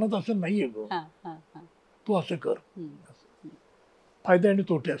माझ्या मनात असं नाहीये ग, तू असं कर. फायदे आणि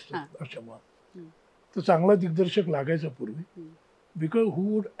तोटे असतात अशामुळे. तर चांगला दिग्दर्शक लागायचा पूर्वी, because who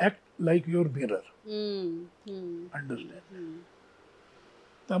would act like your mirror. Understand.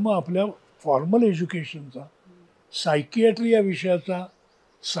 त्यामुळे आपल्या फॉर्मल एज्युकेशनचा, सायकियाट्री या विषयाचा,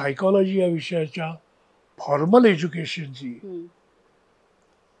 सायकॉलॉजी या विषयाच्या फॉर्मल एज्युकेशनची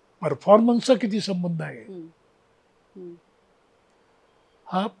परफॉर्मन्सचा किती संबंध आहे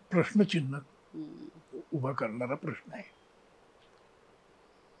हा प्रश्नचिन्ह उभा करणारा प्रश्न आहे.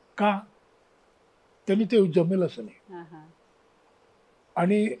 का त्यांनी ते जमेल असं नाही.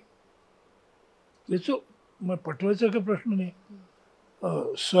 आणि त्याचं पटवायचा काही प्रश्न नाही.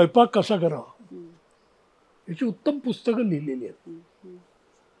 स्वयंपाक कसा करावा याची उत्तम पुस्तकं लिहिलेली आहेत,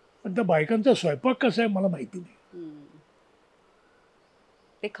 पण त्या बायकांचा स्वयंपाक कसा आहे मला माहिती नाही.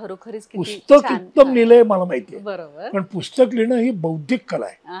 ते खरोखरीच पुस्तक उत्तम लिहिलंय मला माहिती आहे, बरोबर, पण पुस्तक लिहिणं ही बौद्धिक कला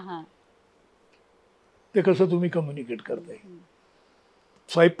आहे. ते कसं तुम्ही कम्युनिकेट करताय.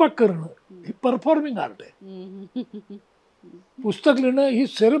 स्वयंपाक करणं ही परफॉर्मिंग आर्ट आहे, पुस्तक लिहिणं ही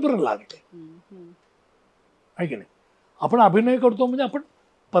सेरेब्रल आर्ट आहे की नाही. आपण अभिनय करतो म्हणजे आपण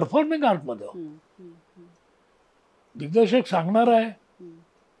परफॉर्मिंग आर्ट मध्ये आहोत. दिग्दर्शक सांगणार आहे,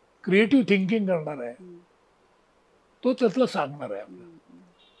 क्रिएटिव्ह थिंकिंग करणार आहे, तो त्यातलं सांगणार आहे आपल्याला.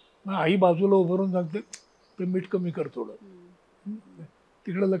 मग आई बाजूला उभारून सांगते ते मीठ कमी कर थोडं,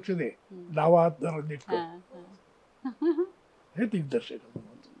 तिकडे लक्ष दे, डावा हात जरा नीट कर, हे दिग्दर्शक.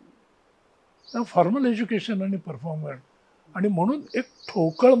 फॉर्मल एज्युकेशन आणि परफॉर्मर, आणि म्हणून एक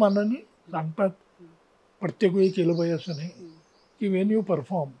ठोकळ मानाने सांगतात प्रत्येक वेळी केलं पाहिजे असं नाही, की Wien you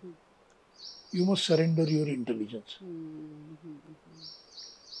perform you must surrender your intelligence.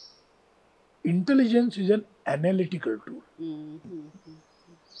 Intelligence is an analytical tool.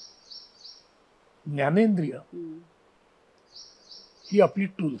 ज्ञानेंद्रिय ही आपली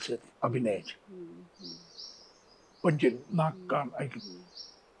टूल्स आहेत अभिनयाची. म्हणजे नाक कान ऐक,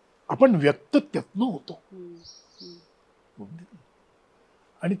 आपण व्यक्त त्यातनं होतो,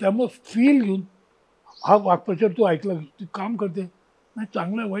 आणि त्यामुळे फील घेऊन हा वाक्प्रचार तू ऐकला, तू काम करते नाही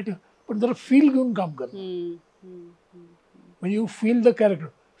चांगलं आहे वाईट आहे, पण जरा फील घेऊन काम कर. म्हणजे you feel the character.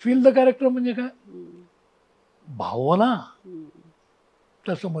 Feel the character म्हणजे काय, भावना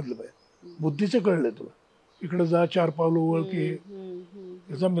त्या समजलं पाहिजे. बुद्धीचं कळलंय तुला, इकडे जा, चार पावलं ओळखी,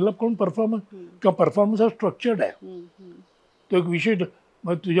 याचा मिलाप करून परफॉर्मन्स, किंवा परफॉर्मन्स हा स्ट्रक्चर्ड आहे. तो एक विषय,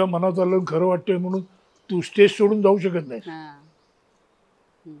 मग तुझ्या मनात आलं खरं वाटतंय म्हणून तू स्टेज सोडून जाऊ शकत नाही.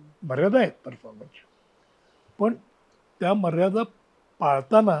 मर्यादा आहेत परफॉर्मन्सच्या, पण त्या मर्यादा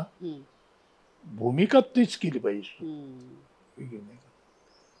पाळताना भूमिका तीच केली पाहिजे.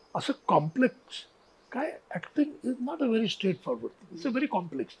 असं कॉम्प्लेक्स काय, acting is not a very straight forward, it's a very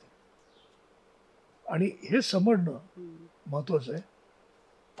complex thing. आणि हे समजणं महत्वाचं आहे.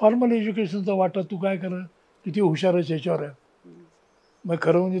 फॉर्मल एज्युकेशनचा वाटा तू काय कर, किती हुशार आहेस याच्यावर आहे. मग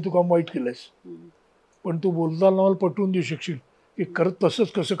खरं म्हणजे तू काम वाईट केलंयस, पण तू बोलताना मला पटवून देऊ शकशील की खरं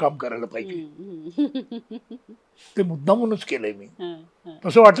तसंच कसं काम करायला पाहिजे, ते मुद्दामूनच केलंय मी,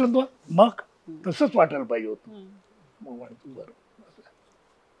 तसं वाटलं तुला, मग तसंच वाटायला पाहिजे होतं. मग म्हणतो बरं,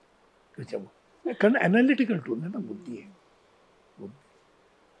 त्याच्यामुळे कारण ॲनालिटिकल टूल आहे ना, बुद्धी आहे.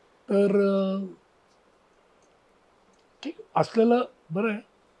 तर ठीक असलेलं बरं आहे.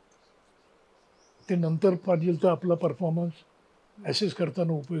 ते नंतर पाहिजे तर आपला परफॉर्मन्स ॲसेस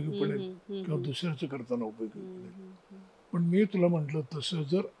करताना उपयोगी पडेल, किंवा दुसऱ्याचं करताना उपयोगी पडेल. पण मी तुला म्हटलं तसं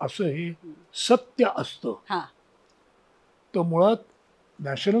जर असं हे सत्य असतं तर मुळात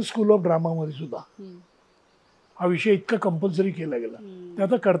नॅशनल स्कूल ऑफ ड्रामामध्ये सुद्धा हा विषय इतका कंपल्सरी केला गेला. ते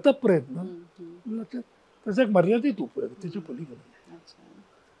आता करतात प्रयत्न, त्याचा एक मर्यादित उपयोग, त्याच्या पलीकडे.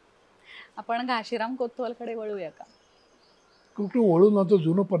 आपण घाशीराम कोतवालकडे वळूया का? कुठे वळून आता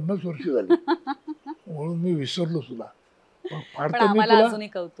जुनं 50 वर्ष झाली वळून मी विसरलो सुद्धा. फार पण तर मी आम्हाला तुला अजूनही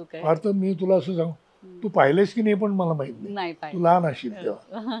कौतुक आहे. फार तर मी तुला असं सांगू, तू पाहिलेस की नाही पण मला माहित नाही, नाही तू पाहिलं. लहान असेल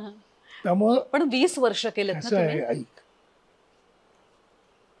तेव्हा. त्यामुळं पण 20 वर्ष केलेत ना कसं आहे, तुम्ही. ऐक,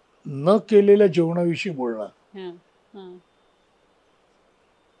 न केलेल्या जेवणाविषयी बोलणं हं, हं.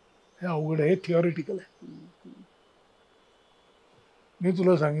 हे अवघड आहे, हे थिओरिटिकल आहे. मी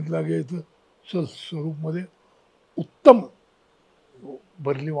तुला सांगितलं की इथं स्वरूपमध्ये उत्तम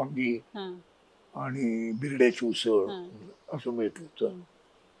भरली वांगी हं, आणि बिरड्याची उसळ हं. असं मिळतं.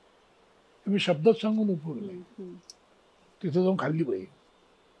 मी शब्दात सांगून उपयोग नाही, हं. तिथं जाऊन खाल्ली पाहिजे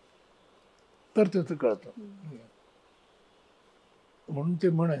तर त्याचं कळतं. म्हणून ते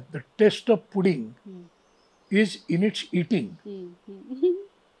म्हण आहे, the taste of pudding is in its eating,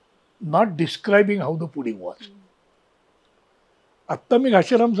 not describing how the pudding was. आत्ता मी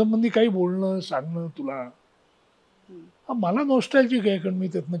घाशीराम संबंधी काही बोलणं सांगणं तुला, मला नॉस्टॅल्जिक आहे, कारण मी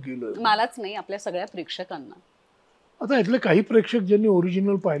त्यातनं गेलोय. मलाच नाही, आपल्या सगळ्या प्रेक्षकांना. आता इथले काही प्रेक्षक ज्यांनी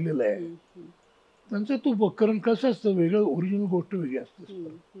ओरिजिनल पाहिलेलं आहे त्यांचं तू बघ, कारण कसं असतं, वेगळं ओरिजिनल गोष्ट वेगळी असते.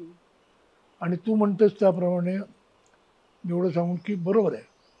 आणि तू म्हणतेस त्याप्रमाणे मी एवढं सांगून की बरोबर आहे,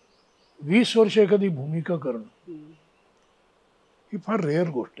 20 वर्ष एखादी भूमिका करणं ही फार रेअर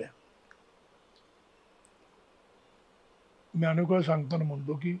गोष्ट आहे. मी अनेक वेळा सांगताना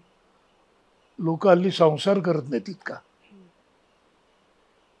म्हणतो की लोक हल्ली संसार करत नाहीत इतका.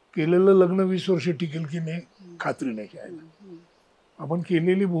 केलेलं लग्न 20 वर्ष टिकेल की नाही खात्री नाही आहे. आपण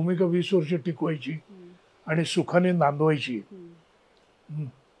केलेली भूमिका 20 वर्ष टिकवायची आणि सुखाने नांदवायची.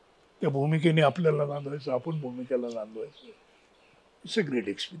 त्या भूमिकेने आपल्याला नांदवायचं, आपण भूमिकेला नांदवायचं. It's a great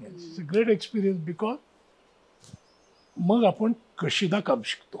experience. It's a great experience because मग आपण कशीदा काम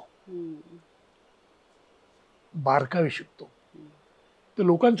शिकतो, बारकावे शिकतो. ते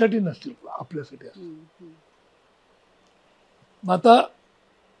लोकांसाठी नसतील, आपल्यासाठी असतील. मग आता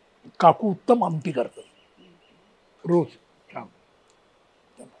काकू उत्तम आमटी करतात रोज छान,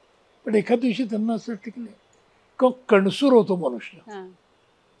 पण एखाद दिवशी त्यांना असं वाटतं की नाही कणसूर होतो मनुष्य,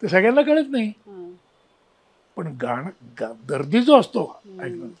 ते सगळ्यांना कळत नाही. पण गाणं दर्दी जो असतो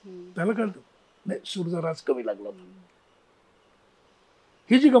ऐकणं त्याला कळतं, नाही सूर जरा आज कमी लागला होता.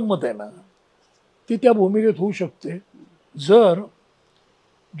 ही जी गंमत आहे ना ती त्या भूमिकेत होऊ शकते जर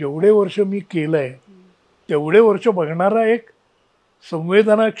जेवढे वर्ष मी केलंय तेवढे वर्ष बघणारा एक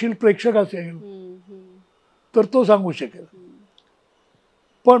संवेदनाशील प्रेक्षक असेल तर तो सांगू शकेल.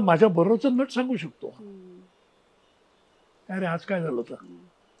 पण माझ्या बरोबरचा नट सांगू शकतो, अरे आज काय झालं होतं,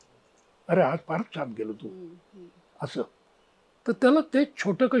 अरे आज फारच छान केलं तू, असं. तर त्याला ते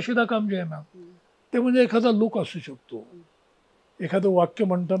छोटं कशीदा काम जे आहे ना ते म्हणजे एखादा लुक असू शकतो, एखादं वाक्य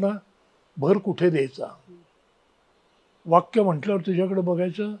म्हणताना भर कुठे द्यायचा, वाक्य म्हटल्यावर तुझ्याकडे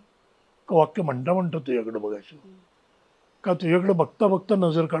बघायचं का वाक्य म्हणता म्हणता तुझ्याकडे बघायचं, का तुझ्याकडे बघता बघता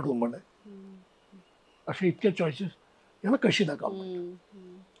नजर काढून म्हणाय, असे इतक्या चॉईसेस, याला कशीदा काम म्हणतात.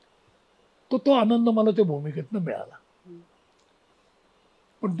 तो आनंद मला त्या भूमिकेतनं मिळाला.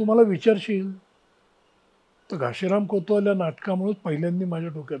 पण तुम्हाला विचारशील तर घाशीराम कोतवाल या नाटकामुळे पहिल्यांदा माझ्या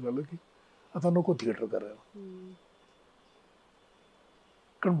डोक्यात आलं की आता नको थिएटर करायला.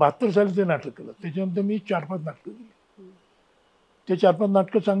 कारण 72 साली ते नाटक केलं, त्याच्यानंतर मी 4-5 नाटकं केली. ते 4-5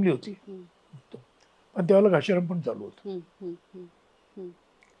 नाटकं चांगली होती, पण त्यावेळेला घाशीराम पण चालू होतं.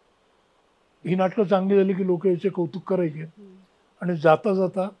 ही नाटकं चांगली झाली की लोक याचे कौतुक करायचे आणि जाता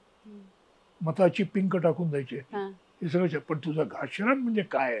जाता मताची पिंक टाकून जायचे, हे सगळं. पण तुझा घाशीराम म्हणजे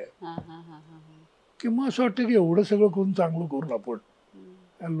काय आहे की मग असं वाटतं की एवढं सगळं करून चांगलं करून आपण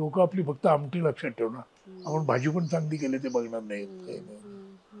लोक आपली फक्त आमटी लक्षात ठेवणार, आपण भाजी पण चांगली केली ते बघणार नाही.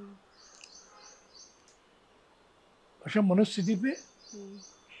 अशा मनस्थितीत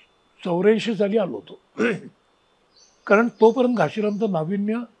 84 साली आलो होतो. कारण तोपर्यंत घाशीरामचं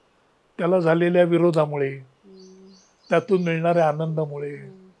नाविन्य त्याला झालेल्या विरोधामुळे, त्यातून मिळणाऱ्या आनंदामुळे,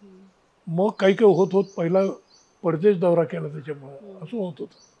 मग काही काही होत होत पहिला परदेश दौरा केला त्याच्यामुळे असं होत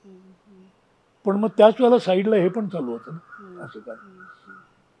होतं. पण मग त्याच वेळेला साईडला हे पण चालू होतं ना, असं काय.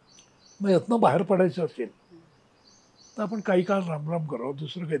 मग यातनं बाहेर पडायचं असेल तर आपण काही काळ रामराम करावं,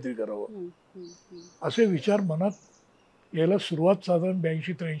 दुसरं काहीतरी करावं, असे विचार मनात यायला सुरुवात साधारण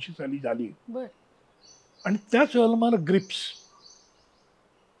 82-83 साली झाली. आणि त्याच वेळेला मला ग्रिप्स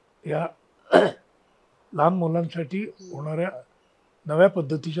या लहान मुलांसाठी होणाऱ्या नव्या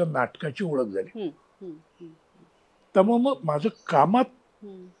पद्धतीच्या नाटकाची ओळख झाली. त्यामुळे मग माझं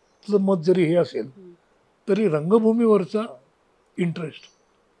कामातलं मत जरी हे असेल तरी रंगभूमीवरचा इंटरेस्ट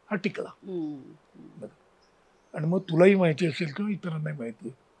हा टिकला. आणि मग तुलाही माहिती असेल किंवा इतरांनाही माहिती,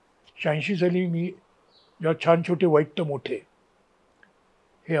 86 साली मी जेव्हा छान छोटे वाईट मोठे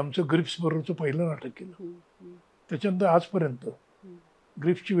हे आमचं ग्रिप्स बरोबरचं पहिलं नाटक केलं. त्याच्यानंतर आजपर्यंत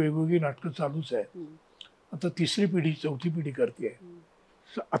ग्रिप्सची वेगवेगळी नाटकं चालूच आहेत. आता 3री पिढी 4थी पिढी करते आहे.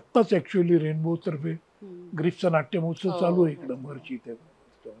 आत्ताच ॲक्च्युअली रेनबो तर्फे ग्रिप्सचा नाट्य महोत्सव चालू आहे इकडं मरची इथे.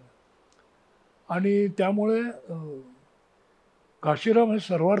 आणि त्यामुळे घाशीराम हे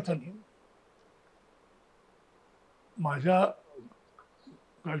सर्वार्थाने माझ्या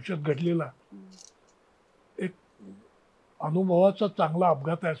आयुष्यात घडलेला एक अनुभवाचा चांगला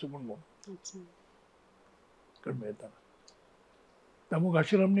अपघात आहे असं म्हणून मिळताना. त्यामुळे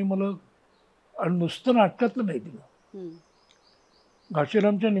घाशीरामने मला आणि नुसतं नाटकातलं नाही दिलं.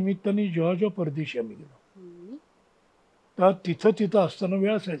 घाशीरामच्या निमित्ताने जेव्हा जेव्हा परदेशी आम्ही गेलो तेव्हा तिथं असताना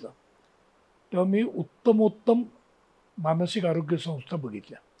वेळ असायचा तेव्हा मी उत्तमोत्तम मानसिक आरोग्य संस्था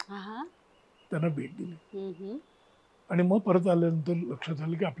बघितल्या, त्यांना भेट दिली. आणि मग परत आल्यानंतर लक्षात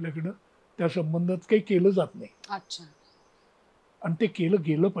आलं की आपल्याकडं त्या संबंधात काही केलं जात नाही. अच्छा. आणि ते केलं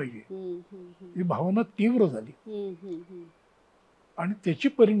गेलं पाहिजे ही भावना तीव्र झाली. आणि त्याची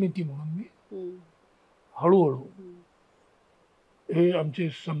परिणिती म्हणून मी हळूहळू हे आमचे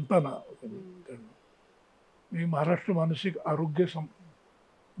संतांना मी महाराष्ट्र मानसिक आरोग्य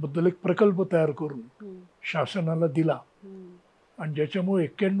बद्दल एक प्रकल्प तयार करून शासनाला दिला. आणि ज्याच्यामुळे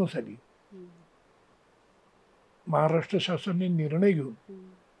 91 साली महाराष्ट्र शासनाने निर्णय घेऊन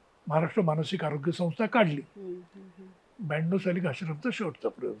महाराष्ट्र मानसिक आरोग्य संस्था काढली. 92 साली घाशीरामचा शेवटचा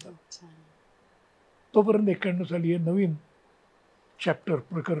प्रयोग झाला. तोपर्यंत 91 साली हे नवीन चॅप्टर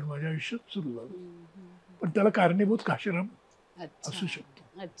प्रकरण माझ्या आयुष्यात सुरू झालं. पण त्याला कारणीभूत घाशीराम असू शकतो.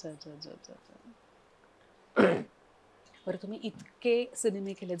 अच्छा अच्छा अच्छा अच्छा. बरं, तुम्ही इतके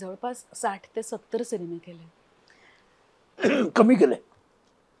सिनेमे केले, जवळपास 60 ते 70 सिनेमे केले. कमी केले.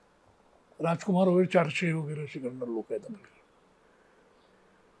 राजकुमार वगैरे 400 वगैरे असे करणार लोक आहेत आपल्याकडे.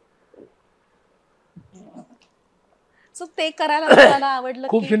 सो ते करायला तुम्हाला आवडलं?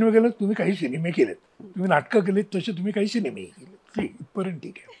 खूप सिनेमे केले. तुम्ही काही सिनेमे केलेत, तुम्ही नाटकं केलीत, तसे तुम्ही काही सिनेमे केलेत, इथपर्यंत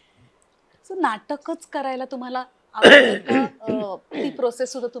ठीक आहे. सो नाटकच करायला तुम्हाला आवडतं का? ती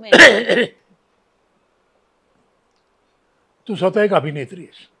प्रोसेस सुद्धा तुम्ही तू स्वतः एक अभिनेत्री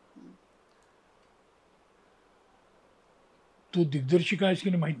आहेस. तू दिग्दर्शिका आहेस की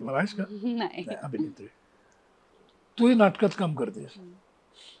नाही माहित मला, आहेस का? नाही. अभिनेत्री. तूही नाटकात काम करतेस,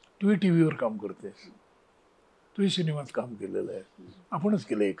 तूही टीव्हीवर काम करतेस, तूही सिनेमात काम केलेलं आहे, आपणच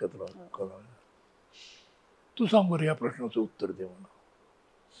केलं एकत्र. तू सांग बरं या प्रश्नाचं उत्तर दे मला.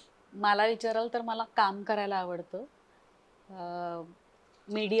 मला विचाराल तर मला काम करायला आवडतं.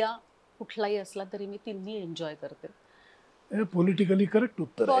 मीडिया कुठलाही असला तरी मी तिन्ही एन्जॉय करते. पॉलिटिकली करेक्ट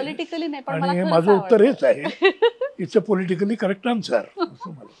उत्तर आहे. पॉलिटिकली नाही, पण आणि माझं उत्तर हेच आहे, it's a politically correct answer.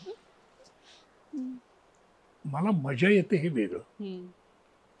 मला मजा येते हे वेगळं,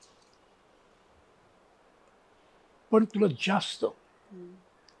 पण तुला जास्त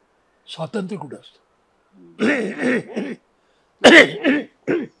स्वातंत्र्य कुठं असतं?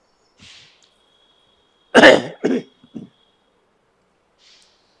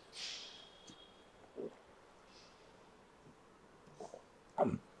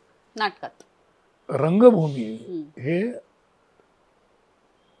 नाटकात. रंगभूमी हे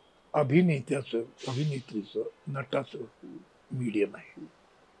अभिनेत्याचं, अभिनेत्रीचं, नटाचं मीडियम आहे.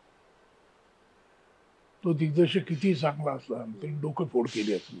 तो दिग्दर्शक किती चांगला असला, त्यांनी डोकं फोड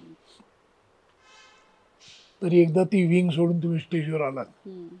केली असली तरी एकदा ती विंग सोडून तुम्ही स्टेजवर आलात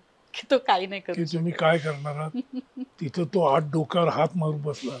की तो काही नाही की करत. तुम्ही काय करणार आहात? तिथं तो आत डोक्यावर हात मारून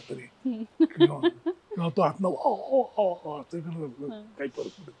बसला तरी किंवा तो हात काही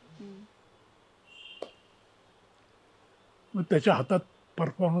फरक पडत नाही. मग त्याच्या हातात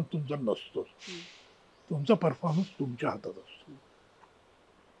परफॉर्मन्स तुमचा नसतो, तुमचा परफॉर्मन्स तुमच्या हातात असतो.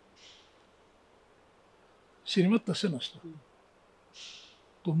 सिनेमात तसं नसतं,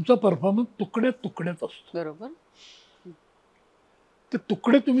 तुमचा परफॉर्मन्स तुकड्यात तुकड्यात असतो. बरोबर. ते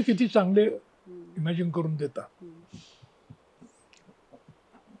तुकडे तुम्ही किती चांगले इमॅजिन करून देता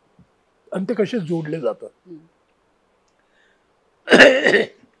आणि ते कसे जोडले जातात.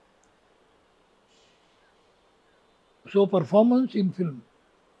 So performance in film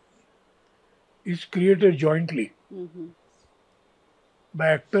is created jointly by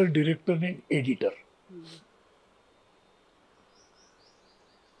actor, director and editor.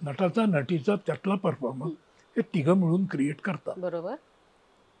 नटाचा नटीचा त्यातला परफॉर्मन्स हे तिघं मिळून क्रिएट करतात. बरोबर.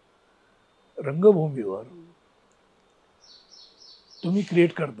 रंगभूमीवर तुम्ही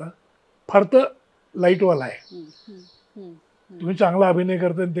क्रिएट करता, फार तर लाईटवाला आहे. तुम्ही चांगला अभिनय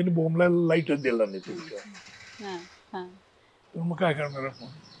करता आणि त्यांनी बोंबलायला लाईटच दिला नाही तुमच्या, तर मग काय करणार आपण?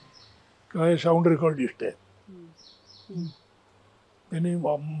 काय साऊंड रेकॉर्डिस्ट आहे, त्यांनी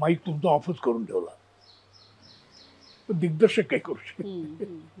माईक तुमचा ऑफच करून ठेवला, दिग्दर्शक काय करू शकत,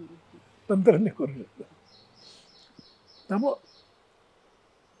 तंत्रज्ञ करू शकतात. त्यामुळं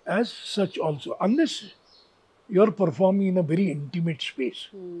as such also unless you R performing in a very intimate space,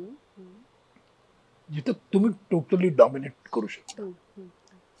 जिथं तुम्ही टोटली डॉमिनेट करू शकता.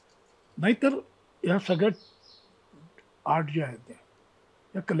 नाहीतर या सगळ्या आर्ट ज्या आहेत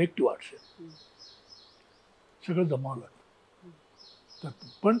त्या कलेक्टिव्ह आर्ट्स आहेत, सगळं जमावं लागतं.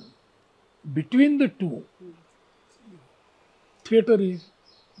 पण between the two theatre is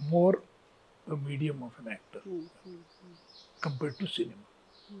more a medium of N actor compared to cinema.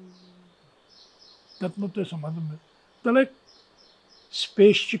 त्यात मग ते समाधान मिळतं. त्याला एक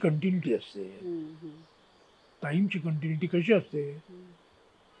स्पेसची कंटिन्युटी असते, टाईमची कंटिन्युटी कशी असते.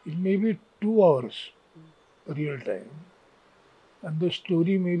 It may be 2 hours real time and the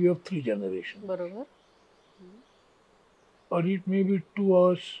story may be of 3 generations. बरोबर. Or it may be 2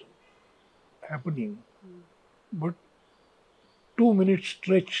 hours happening, but 2 minutes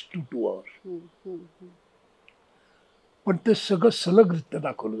stretched to 2 hours. पण ते सगळं सलगरित्या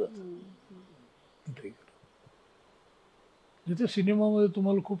दाखवलं जातं. जिथे सिनेमामध्ये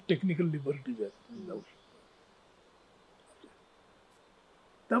तुम्हाला खूप टेक्निकल लिबर्टीज आहेत, जाऊ शकता.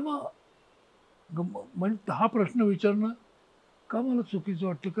 त्यामुळं म्हणजे हा प्रश्न विचारणं का मला चुकीचं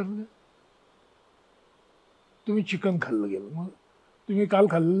वाटतं, कारण तुम्ही चिकन खाल्लं गेलं, मग तुम्ही काल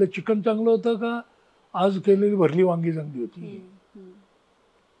खाल्लेलं चिकन चांगलं होतं का आज केलेली भरली वांगी चांगली होती?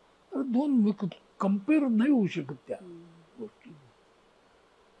 दोन कम्पेअर नाही होऊ शकत त्या गोष्टी.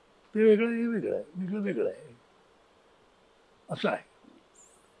 ते वेगळं आहे, हे वेगळं आहे, वेगळं वेगळं आहे, असं आहे.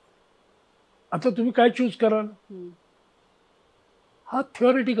 आता तुम्ही काय चूज कराल हा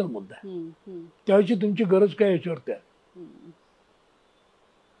थिओरिटिकल मुद्दा आहे. त्यावेळची तुमची गरज काय याच्यावरती आहे.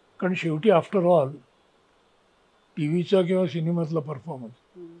 कारण शेवटी आफ्टर ऑल टीव्हीचा किंवा सिनेमातला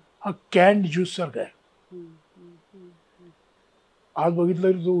परफॉर्मन्स हा कॅन्ड ज्यूस सारखा आहे. आज बघितलं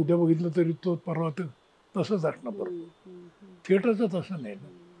तरी तो, उद्या बघितलं तरी तो, परवा तर तसंच असणं. बरोबर थिएटरचं तसं नाही ना.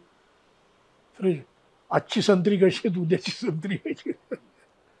 फ्रेश आजची संत्री कशी आहे, उद्याची संत्री कशी आहे.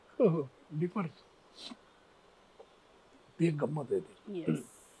 हो, डिफरन्स. ती एक गंमत आहे.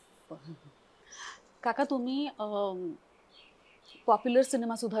 काका तुम्ही पॉप्युलर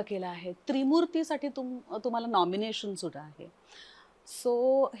सिनेमा सुद्धा केला आहे, त्रिमूर्तीसाठी तुम्हाला नॉमिनेशन सुद्धा आहे.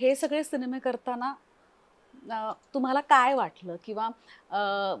 सो हे सगळे सिनेमे करताना तुम्हाला काय वाटलं, किंवा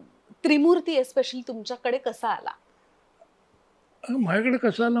त्रिमूर्ती एस्पेशली तुमच्याकडे कसा आला? माझ्याकडे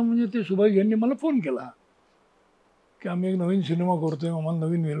कसं आला म्हणजे ते सुभाष यांनी मला फोन केला की आम्ही एक नवीन सिनेमा करतोय, आम्हाला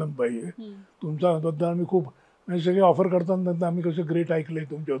नवीन विलन पाहिजे तुमच्याबद्दल. आम्ही खूप म्हणजे सगळे ऑफर करताना आम्ही कसं ग्रेट ऐकलंय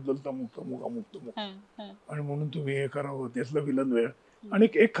तुमच्याबद्दल, तमुक तमुक अमुक तमुक, आणि म्हणून तुम्ही हे करावं, त्यातला विलन वेळ. आणि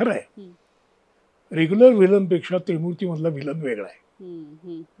एक खरं आहे, रेग्युलर विलनपेक्षा त्रिमूर्तीमधला विलन वेगळा आहे.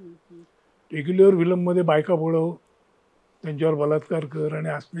 रेग्युलर विलनमध्ये बायका बोळव, त्यांच्यावर बलात्कार कर आणि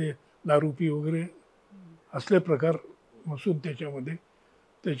असले दारू पी वगैरे असले प्रकार नसून त्याच्यामध्ये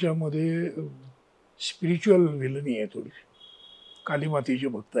स्पिरिच्युअल विलनी आहे थोडीशी. कालीमातीचे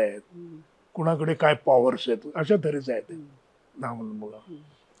भक्त आहेत, कुणाकडे काय पॉवर्स आहेत, अशा तऱ्हेचं आहे ते लहान मुलं.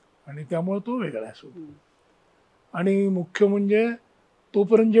 आणि त्यामुळे तो वेगळा असतो. आणि मुख्य म्हणजे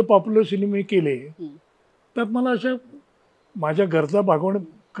तोपर्यंत जे पॉप्युलर सिनेमे केले त्यात मला अशा माझ्या गरजा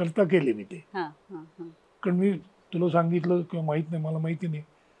भागवण्याकरता केले मी ते. कारण मी तुला सांगितलं किंवा माहीत नाही, मला माहिती नाही,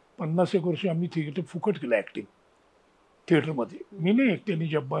 50 वर्ष आम्ही थिएटर फुकट केलं ॲक्टिंग थिएटरमध्ये. मी नाही एकट्याने,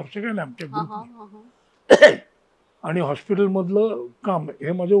 जब्बार सगळ्यांना आमच्या ग्रुपने. आणि हॉस्पिटलमधलं काम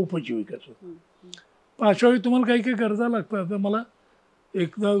हे माझं उपजीविकाचं. पण अशा वेळी तुम्हाला काही काही गरजा लागतात. तर मला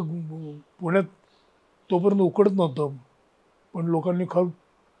एकदा पुण्यात तोपर्यंत उकडत नव्हतं, पण लोकांनी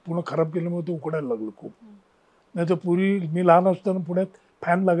पुन्हा खराब केल्यामुळे ते उकडायला लागलं खूप. नाही तर पूर्वी मी लहान असताना पुण्यात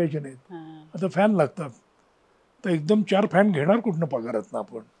फॅन लागायचे नाहीत, आता फॅन लागतात. तर एकदम 4 फॅन घेणार कुठनं पगारात ना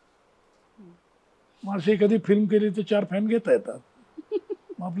आपण. मग असे एखादी फिल्म केली तर 4 फॅन घेता येतात.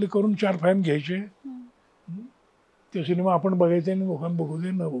 मग आपले करून 4 फॅन घ्यायचे, ते सिनेमा आपण बघायचे आणि लोकांना बघू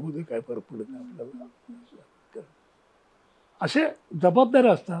दे न बघू दे, काय फरक पडत नाही आपल्याला. असे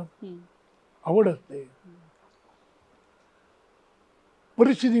जबाबदाऱ्या असतात, आवड असते,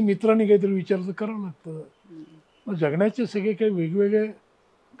 परिस्थिती, मित्रांनी काहीतरी विचारलं करावं लागतं. मग जगण्याचे सगळे काही वेगवेगळे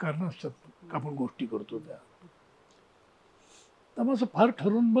कारणं असतात आपण गोष्टी करतो त्या. तर मग असं फार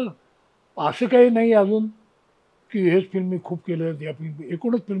ठरवून बघ असं काही नाही अजून की हेच फिल्म मी खूप केलं, या फिल्म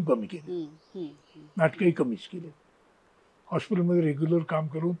एकूणच फिल्म कमी केली, नाटकंही कमीच केले. हॉस्पिटलमध्ये रेग्युलर काम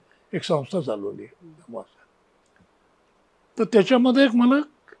करून एक संस्था चालवली आहे. तर त्याच्यामध्ये एक मला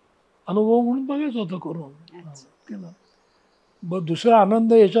अनुभव म्हणून बघायचं होतं करून केलं. मग दुसरा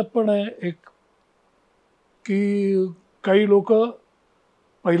आनंद याच्यात पण आहे एक, की काही लोक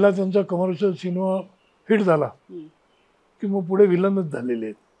पहिला त्यांचा कमर्शियल सिनेमा हिट झाला की मग पुढे विलनच झालेले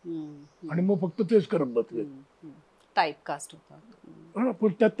आहेत आणि मग फक्त तेच करत बसले. टाईपकास्ट होता.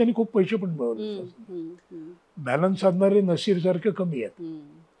 पण त्यात त्यांनी खूप पैसे पण मिळवले. बॅलन्स साधणारे नसीर सारखे कमी आहेत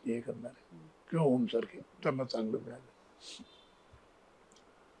हे करणारे, किंवा ओम सारखे, त्यांना चांगलं मिळालं.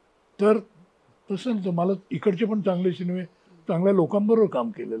 तर तसं नव्हतं. मला इकडचे पण चांगले सिनेमे चांगल्या लोकांबरोबर काम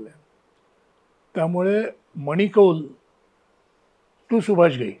केलेलं आहे. त्यामुळे मणिकौल टू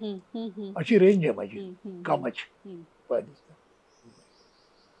सुभाष घई अशी रेंज आहे माझी कामाची.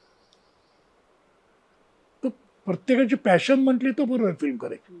 तर प्रत्येकाची पॅशन म्हटली तर बरोबर फिल्म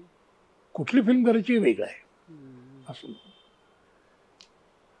करायची, कुठली फिल्म करायची वेगळं आहे.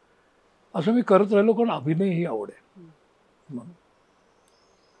 असं मी करत राहिलो, कारण अभिनय ही आवड आहे म्हणून.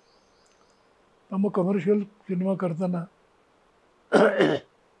 मग कमर्शियल सिनेमा करताना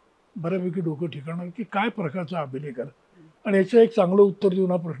बऱ्यापैकी डोकं ठिकाणं की काय प्रकारचा अभिनय करा. आणि याचं एक चांगलं उत्तर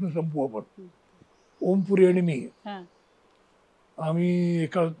देऊन हा प्रश्न संपवू आपण. ओमपुरी आणि मी आम्ही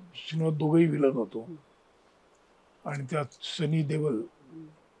एका सिनेमात दोघंही विलन होतो आणि त्यात सनी देओल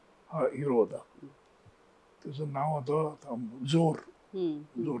हा हिरो होता. त्याचं नाव होतं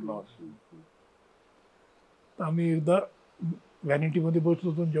जोर नाव. तर आम्ही एकदा व्हॅनिटीमध्ये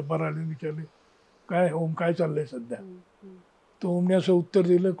बसलो होतो, जब्बार आले विचारले, काय ओम काय चाललंय सध्या? तो ओमने असं उत्तर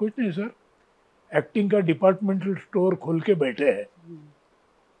दिलं, कुछ नहीं सर, एक्टिंग का डिपार्टमेंटल स्टोर खोल के बैठे हैं,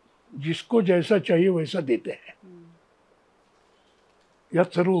 जिसको जैसा चाहिए वैसा देते हैं.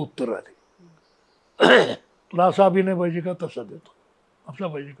 यात सर्व उत्तर आले. तुला असा अभिनय पाहिजे का? तसा देतो. आपला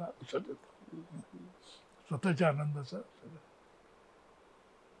पाहिजे का? तसा देतो. स्वतःच्या आनंदाचा.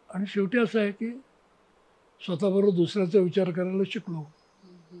 आणि शेवटी असं आहे की स्वतःबरोबर दुसऱ्याचा विचार करायला शिकलो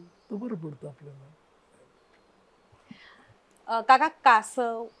तर बरं पडतं आपल्याला. काका,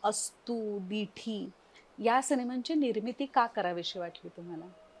 कासव, अस्तू, दिठी या सिनेमांची निर्मिती का करावीशी वाटली तुम्हाला?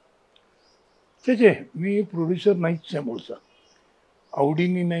 त्याचे मी प्रोड्युसर नाहीच आहे मूळचा.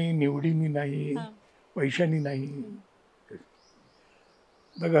 आवडीनी नाही, निवडीनी नाही, पैशानी नाही.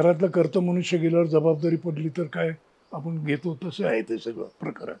 तर घरातलं कर्त मनुष्य गेल्यावर जबाबदारी पडली तर काय आपण घेतो तसं आहे ते सगळं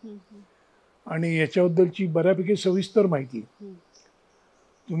प्रकरण. आणि याच्याबद्दलची बऱ्यापैकी सविस्तर माहिती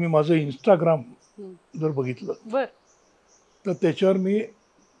तुम्ही माझं इंस्टाग्राम जर बघितलं तर त्याच्यावर मी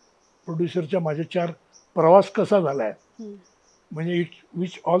प्रोड्युसरच्या माझ्या 4 प्रवास कसा झालाय, म्हणजे it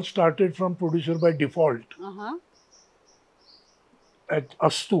which all started from producer by default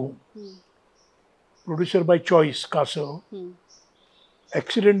अस्तू, producer bye choice कासव,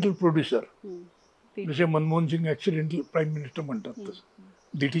 ॲक्सिडेंटल प्रोड्युसर जसे Manmohan Singh accidental prime minister म्हणतात तसं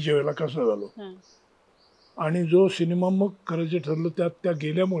दिठीच्या वेळेला कसं झालो. आणि जो सिनेमा मग करायचं ठरलं त्यात त्या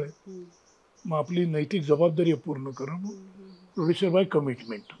गेल्यामुळे मग आपली नैतिक जबाबदारी पूर्ण करणं, प्रोड्युसर बाय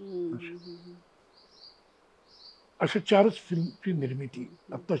कमिटमेंट, अशा 4च फिल्मची निर्मिती.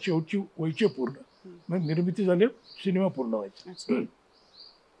 आता शेवटची व्हायची पूर्ण, मग निर्मिती झाली, सिनेमा पूर्ण व्हायचा.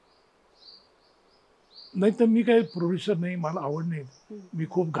 नाही तर मी काही प्रोड्युसर नाही, मला आवड नाही, मी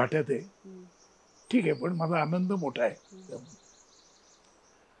खूप घाट्यात आहे, ठीक आहे, पण माझा आनंद मोठा आहे.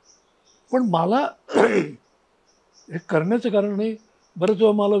 पण मला हे करण्याचं कारण नाही. बरेच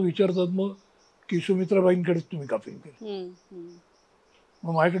वेळा मला विचारतात मग की सुमित्राबाईंकडेच तुम्ही का फिल्म केली,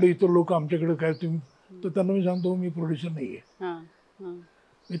 मग माझ्याकडे इतर लोक आमच्याकडे काय तुम्ही, तर त्यांना मी सांगतो मी प्रोड्युसर नाही आहे,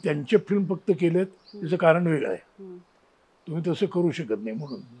 मी त्यांचे फिल्म फक्त केलेत, त्याचं कारण वेगळं आहे, तुम्ही तसं करू शकत नाही.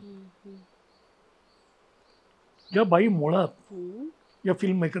 म्हणून ज्या बाई मुळात या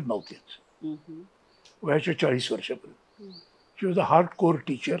फिल्म मेकर नव्हत्याच वयाच्या 40 वर्षापर्यंत, शी was a hard core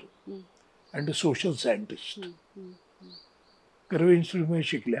teacher and a social scientist. Karve इन्स्टिट्यूटमध्ये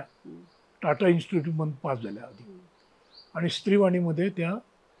शिकल्या, टाटा इन्स्टिट्यूटमधून पास झाल्या आधी, आणि स्त्रीवाणीमध्ये त्या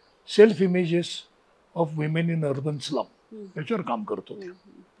self images of women in urban slum याच्यावर काम करत होत्या.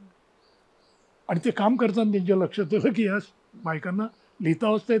 आणि ते काम करताना त्यांच्या लक्षात आलं की या बायकांना लिहिता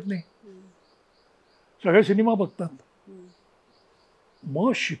वाचता येत नाही, सगळे सिनेमा बघतात.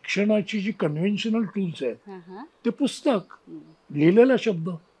 मग शिक्षणाची जी कन्व्हेन्शनल टूल्स आहेत ते पुस्तक, लिहिलेला शब्द,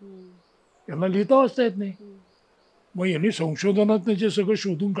 यांना लिहिता वाचता येत नाही. मग यांनी संशोधनात जे सगळं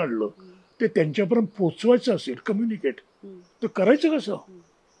शोधून काढलं ते त्यांच्यापर्यंत पोचवायचं असेल, कम्युनिकेट, तर करायचं कसं?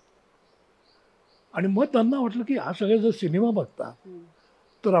 आणि मग त्यांना वाटलं की हा सगळ्या जर सिनेमा बघतात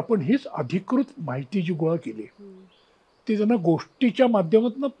तर आपण हीच अधिकृत माहिती जी गोळा केली ती त्यांना गोष्टीच्या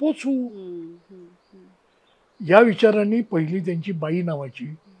माध्यमातून पोचवू. या विचारांनी पहिली त्यांची बाई नावाची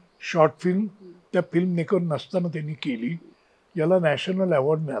शॉर्ट फिल्म त्या फिल्म मेकर नसताना त्यांनी केली, याला नॅशनल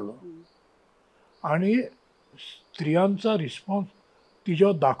अवॉर्ड मिळालं. आणि स्त्रियांचा रिस्पॉन्स ती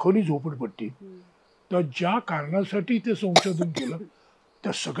जेव्हा दाखवली झोपडपट्टी, तर ज्या कारणासाठी ते संशोधन केलं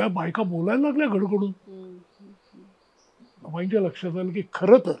त्या सगळ्या बायका बोलायला लागल्या घडघडून. बाईंच्या लक्षात आलं की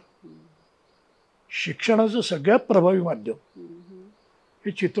खरं तर शिक्षणाचं सगळ्यात प्रभावी माध्यम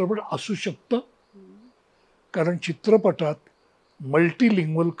हे चित्रपट असू शकतं, कारण चित्रपटात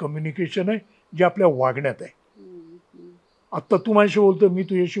मल्टीलिंग्वल कम्युनिकेशन आहे जे आपल्या वागण्यात आहे. आत्ता तू माझ्याशी बोलतो, मी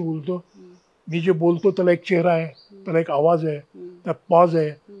तुझ्याशी बोलतो, मी जे बोलतो त्याला एक चेहरा आहे, त्याला एक आवाज आहे, त्यात पॉज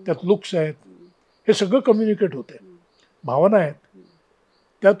आहे, त्यात लुक्स आहेत, हे सगळं कम्युनिकेट होत आहे. भावना आहेत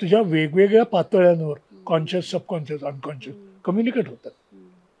त्या तुझ्या वेगवेगळ्या पातळ्यांवर, कॉन्शियस, सबकॉन्शियस, अनकॉन्शियस कम्युनिकेट होतात.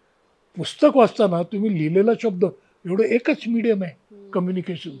 पुस्तक वाचताना तुम्ही लिहिलेला शब्द एवढं एकच मीडियम आहे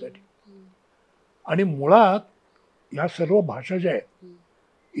कम्युनिकेशनसाठी, आणि मुळात या सर्व भाषा ज्या आहेत,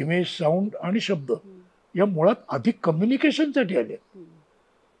 इमेज, साऊंड आणि शब्द, या मुळात अधिक कम्युनिकेशनसाठी आले.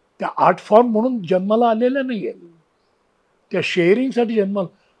 त्या आर्ट फॉर्म म्हणून जन्माला आलेल्या नाही आहेत, त्या शेअरिंगसाठी जन्माला,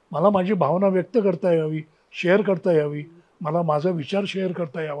 मला माझी भावना व्यक्त करता यावी, शेअर करता यावी, मला माझा विचार शेअर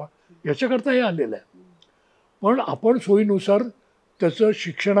करता यावा, याच्याकरता हे आलेलं आहे. पण आपण सोयीनुसार त्याचं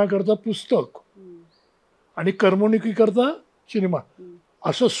शिक्षणाकरता पुस्तक आणि करमणुकीकरता सिनेमा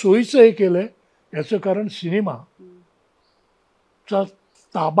असं सोयीचं हे केलं आहे. याचं कारण सिनेमाचा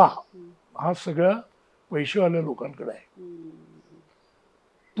ताबा हा सगळ्या पैसेवाल्या लोकांकडे आहे.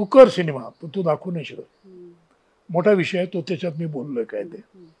 तू कर सिनेमा, पण तू दाखवू नाही शकत. मोठा विषय आहे तो, त्याच्यात मी बोललोय काय ते,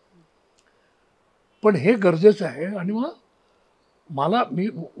 पण हे गरजेचं आहे. आणि मग मी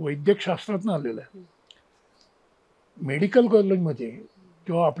वैद्यकशास्त्रातनं आलेलं आहे. मेडिकल कॉलेजमध्ये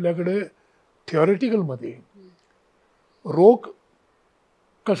किंवा आपल्याकडे थिअरिटिकलमध्ये रोग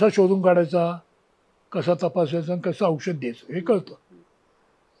कसा शोधून काढायचा, कसा तपासायचा, कसं औषध द्यायचं हे कळतं.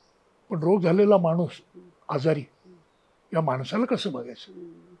 पण रोग झालेला माणूस आजारी, या माणसाला कसं बघायचं?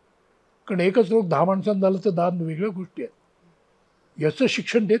 कारण एकच रोग 10 माणसांना झालं तर 10 वेगळ्या गोष्टी आहेत. याचं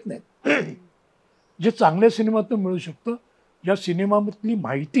शिक्षण देत नाहीत, जे चांगल्या सिनेमातून मिळू शकतं. या सिनेमामधली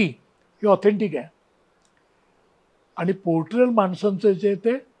माहिती ही ऑथेंटिक आहे, आणि पोर्ट्रेल माणसांचं जे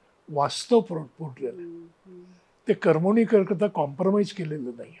ते वास्तव पोर्ट्रेल आहे, ते करमणुकीकरता कॉम्प्रोमाइज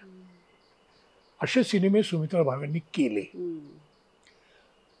केलेलं नाही. असे सिनेमे सुमित्रा भावेंनी केले.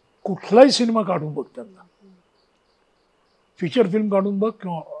 कुठलाही सिनेमा काढून बघ, त्यांना फीचर फिल्म काढून बघ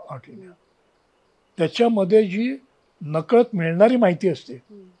किंवा आर्ट फिल्म, त्याच्यामध्ये जी नकळत मिळणारी माहिती असते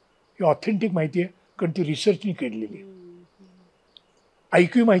ही ऑथेंटिक माहिती आहे, कारण ती रिसर्चनी केलेली आहे.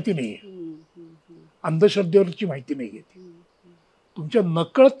 ऐकू माहिती नाही आहे, अंधश्रद्धेवरची माहिती नाही आहे, तुमच्या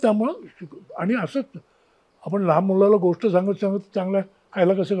नकळत. त्यामुळं, आणि असंच आपण लहान मुलाला गोष्ट सांगत चांगल्या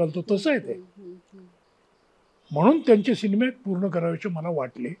खायला कसं घालतो तसं आहे ते. म्हणून त्यांचे सिनेमे पूर्ण करावेसे मला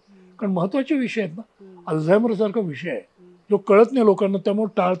वाटले, कारण महत्त्वाचे विषय आहेत ना. अल्झायमर सारखा विषय आहे जो कळत नाही लोकांना,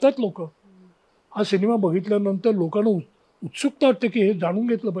 त्यामुळे टाळतात लोक. हा सिनेमा बघितल्यानंतर लोकांना उत्सुकता वाटते की हे जाणून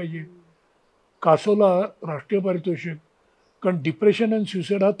घेतलं पाहिजे. कासोला राष्ट्रीय पारितोषिक, कारण डिप्रेशन अँड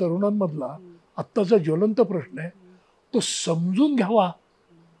सुसाईड हा तरुणांमधला आत्ताचा ज्वलंत प्रश्न आहे, तो समजून घ्यावा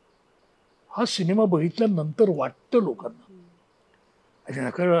हा सिनेमा बघितल्यानंतर वाटतं लोकांना.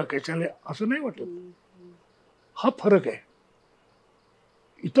 असं नाही वाटत. हा फरक आहे.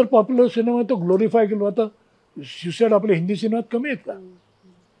 इतर पॉप्युलर सिनेमा तो ग्लोरिफाय केलो. आता सुसाईड आपल्या हिंदी सिनेमात कमी आहेत का?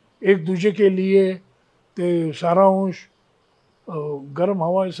 एक दूजे के लिए, ते सारांश, गरम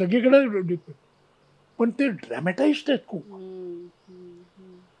हवा, सगळीकडे, पण ते ड्रॅमॅटाइज्ड आहेत खूप.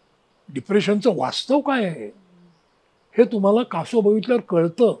 डिप्रेशनचं वास्तव काय आहे हे तुम्हाला कासो बघितल्यावर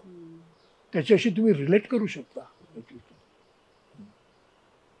कळतं, त्याच्याशी तुम्ही रिलेट करू शकता.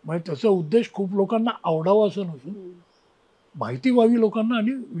 म्हणजे त्याचा उद्देश खूप लोकांना आवडावा असं नसून माहिती व्हावी लोकांना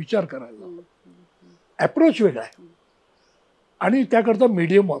आणि विचार करायला. ॲप्रोच वेगळा आहे, आणि त्याकरता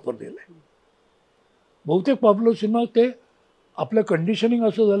मीडियम वापरलेलं आहे. बहुतेक पॉप्युलर सिनेमा ते आपलं कंडिशनिंग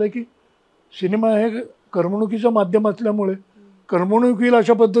असं झालं की सिनेमा हे करमणुकीचं माध्यम असल्यामुळे करमणुकीला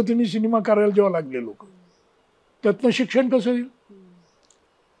अशा पद्धतीने सिनेमा करायला जेव्हा लागले लोक, त्यातनं शिक्षण कसं होईल?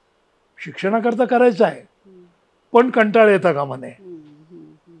 शिक्षणाकरता करायचं आहे, पण कंटाळ येता कामा नये.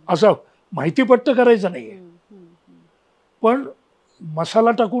 असं माहितीपट्ट करायचं नाही आहे, पण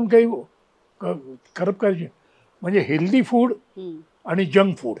मसाला टाकून काही खराब करायची. म्हणजे हेल्दी फूड आणि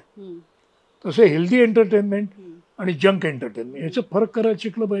जंक फूड, तसं हेल्दी एंटरटेनमेंट आणि जंक एंटरटेनमेंट याचं फरक करायला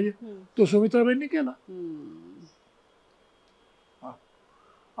शिकलं पाहिजे. तो सुमित्राबाईंनी केला,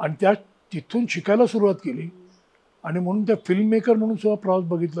 आणि त्या तिथून शिकायला सुरुवात केली. आणि म्हणून त्या फिल्म मेकर म्हणून सुद्धा प्रवास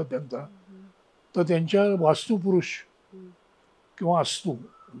बघितला त्यांचा, तर त्यांच्या वास्तुपुरुष किंवा अस्तू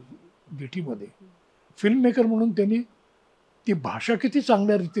दिठीमध्ये फिल्म मेकर म्हणून त्यांनी ती भाषा किती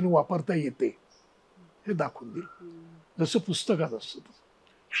चांगल्या रीतीने वापरता येते हे दाखवून दिलं. जसं पुस्तकात असतं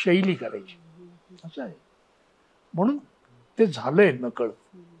शैली करायची असं आहे. म्हणून ते झालंय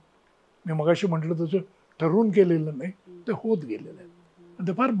नकळत. मी मगाशी म्हटलं तसं ठरवून केलेलं नाही, ते होत गेलेलं आहे.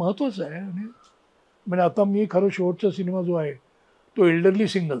 ते फार महत्त्वाचं आहे. आणि म्हणजे आता मी खरं शेवटचा सिनेमा जो आहे तो एल्डरली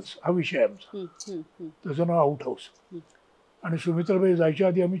सिंगल्स हा विषय आमचा. त्याचं नाव आउट हाऊस. आणि सुमित्राबाई जायच्या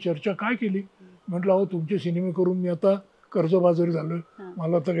आधी आम्ही चर्चा काय केली, म्हटलं अहो तुमचे सिनेमे करून मी आता कर्जबाजारी झालोय,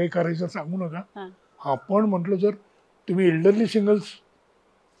 मला आता काही करायचं सांगू नका. आपण म्हटलं जर तुम्ही एल्डरली सिंगल्स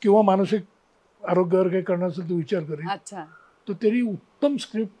किंवा मानसिक आरोग्यावर काही करणार असेल तर विचार करेल. तर तरी उत्तम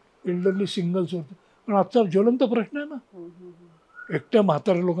स्क्रिप्ट एल्डरली सिंगल्स होतं. पण आजचा ज्वलंत प्रश्न आहे ना, एकट्या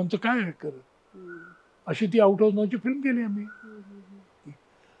म्हाताऱ्या लोकांचं काय करत, अशी ती आउट हाऊस नावाची फिल्म केली आम्ही.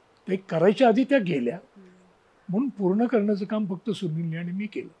 ते करायच्या आधी त्या गेल्या, म्हणून पूर्ण करण्याचं काम फक्त सुनीलने आणि मी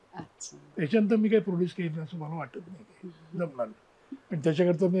केलं. त्याच्यानंतर मी काही प्रोड्यूस केलं असं मला वाटत नाही, जमणार नाही. पण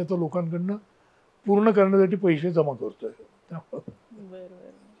त्याच्याकरता मी आता लोकांकडनं पूर्ण करण्यासाठी पैसे जमा करतोय.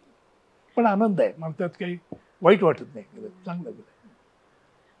 पण आनंद आहे मला, त्यात काही वाईट वाटत नाही, चांगलं केलं.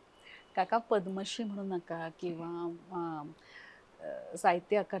 काका पद्मश्री म्हणू नका किंवा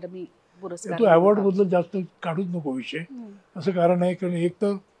साहित्य अकादमी पुरस्कार, तो अवॉर्ड बद्दल जास्त काढूच नको विषय. असं कारण आहे कारण एक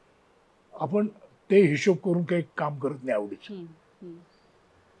तर आपण ते हिशोब करून काही काम करत नाही आवडीचं.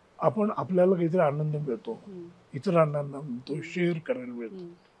 आपण आपल्याला काहीतरी आनंद मिळतो, इतरांना मिळतो, शेअर करायला मिळतो,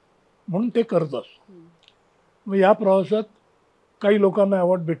 म्हणून ते करत असतो. मग या प्रवासात काही लोकांना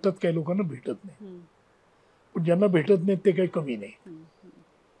अवॉर्ड भेटतात, काही लोकांना भेटत नाही. पण ज्यांना भेटत नाही ते काही कमी नाही.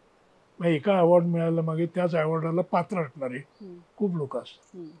 मग एका अवॉर्ड मिळायला मागे त्याच अवॉर्डाला पात्र असणारे खूप लोक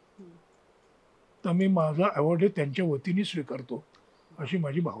असतात. तर मी माझा अवॉर्ड हे त्यांच्या वतीने स्वीकारतो अशी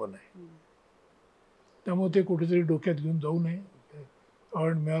माझी भावना आहे. त्यामुळे ते कुठेतरी डोक्यात घेऊन जाऊ नये.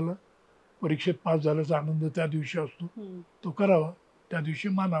 अवॉर्ड मिळाला, परीक्षेत पास झाल्याचा आनंद त्या दिवशी असतो, तो करावा, त्या दिवशी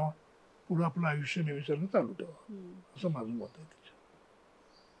मानावा, पुढे आपलं आयुष्य निविसरणं चालू ठेवा, असं माझं मत आहे.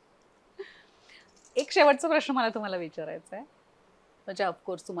 एक शेवटचा प्रश्न मला तुम्हाला विचारायचा आहे, म्हणजे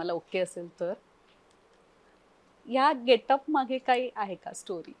ऑफकोर्स तुम्हाला ओके असेल तर, या गेटअप मागे काही आहे का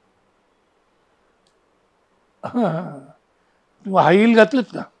स्टोरी? तू हाय हिल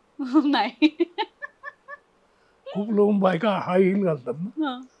घातलेत का? नाही. खूप लोक बायका हाय हिल घालतात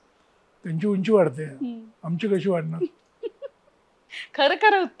ना, त्यांची उंची वाढते, आमची कशी वाढणार? खरं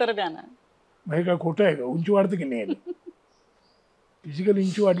खरं उत्तर द्या ना. हे काय खोटं आहे का? उंची वाढते की नाही? फिजिकल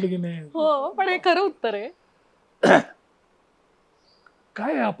उंची वाढली की नाही? हो, पण हे खरं उत्तर आहे.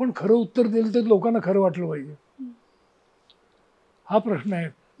 काय आपण खरं उत्तर दिलं तर लोकांना खरं वाटलं पाहिजे, हा प्रश्न आहे.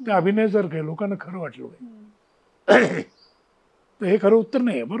 त्या अभिनय जर काय लोकांना खरं वाटलं पाहिजे, तर हे खरं उत्तर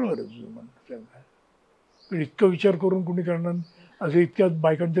नाही आहे. बरोबर आहे. पण इतकं विचार करून कुणी करणार? असं इतक्या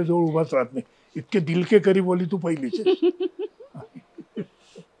बायकांच्या जवळ उभाच राहत नाही. इतके दिलके करीब बोली तू पहिलीच.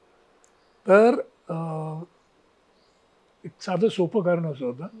 तर एक साधं सोपं कारण असं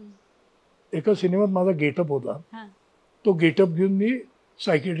होतं, एका सिनेमात माझा गेटअप होता, तो गेटअप घेऊन मी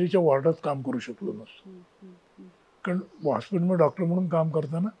सायकेट्रीच्या वॉर्डात काम करू शकलो नसतो. कारण हॉस्पिटलमध्ये डॉक्टर म्हणून काम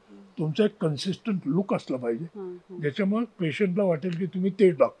करताना तुमचा एक कन्सिस्टंट लुक असला पाहिजे, ज्याच्यामुळे पेशंटला वाटेल की तुम्ही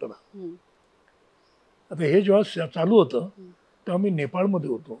तेच डॉक्टर आहात. आता हे जेव्हा चालू होतं तेव्हा मी नेपाळमध्ये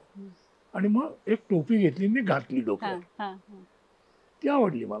होतो, आणि मग एक टोपी घेतली मी घातली डोक्यात, ती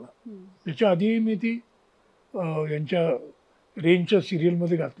आवडली मला. त्याच्या आधी मी ती यांच्या रेंजच्या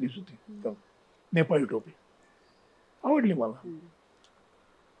सिरियलमध्ये घातलीच होती, नेपाळी टोपी आवडली मला.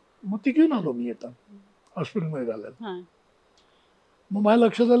 मग ती घेऊन आलो मी येता हॉस्पिटलमध्ये घालायला. मग माझ्या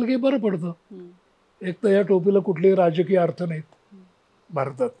लक्षात आलं की बरं पडतं. एक तर या टोपीला कुठलेही राजकीय अर्थ नाहीत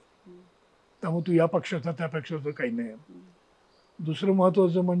भारतात, त्यामुळे तू या पक्षाचा त्या पक्षाचा काही नाही. दुसरं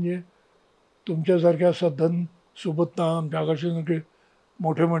महत्त्वाचं म्हणजे तुमच्यासारख्या सद्धन सुबत्ता आमच्या आकाशासारखे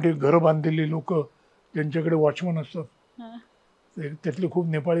मोठे मोठे घरं बांधलेली लोक ज्यांच्याकडे वॉचमन असतात, त्यातले खूप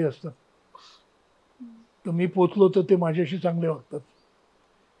नेपाळी असतात. तर मी पोचलो तर ते माझ्याशी चांगले वागतात,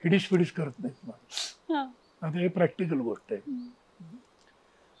 हिडीस फिडीस करत नाहीत. आता हे प्रॅक्टिकल गोष्ट आहे.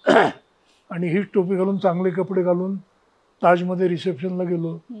 आणि हीच टोपी घालून चांगले कपडे घालून ताजमध्ये रिसेप्शनला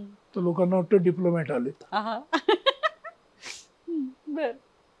गेलो तर लोकांना वाटतं डिप्लोमॅट आलेत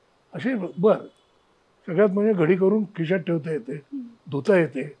असे. बर, सगळ्यात म्हणजे घडी करून खिशात ठेवता येते, धुता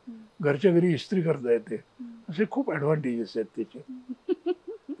येते, घरच्या घरी इस्त्री करता येते, असे खूप ॲडव्हान्टेजेस आहेत त्याचे.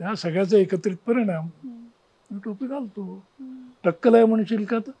 त्या सगळ्याचा एकत्रित परिणाम मी टोपी घालतो. टक्कल आहे म्हणशील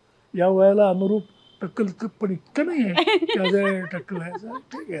का? तर या वयाला अनुरूप टक्कल, पण इतकं नाही आहे टक्कल आहे.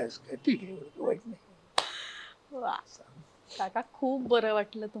 ठीक आहे, ठीक आहे, वाईट नाही. काका खूप बरं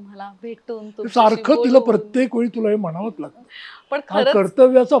वाटलं तुम्हाला भेटून. सारखं तिला प्रत्येक वेळी तुला हे म्हणावंच लागतं, पण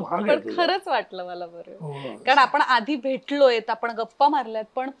कर्तव्याचा भाग आहे. खरंच वाटलं मला बरं, कारण आपण आधी भेटलोय, आपण गप्पा मारल्यात,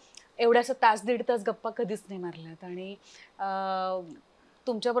 पण एवढ्याशा तास दीड तास गप्पा कधीच नाही मारल्यात. आणि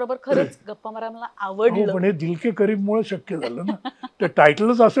तुमच्या बरोबर खरंच गप्पा मारायला मला आवडलं. पण हे दिलके करीबमुळे शक्य झालं ना. ते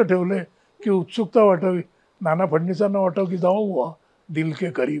टायटलच असं ठेवलंय की उत्सुकता वाटावी, नाना फडणवीसांना वाटावं की जाऊ दिल के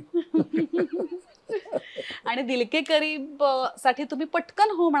करीब. आणि दिल के करीब साठी तुम्ही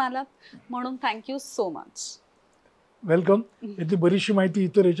पटकन हो म्हणालात म्हणून थँक्यू सो मच. वेलकम. यातली बरीचशी माहिती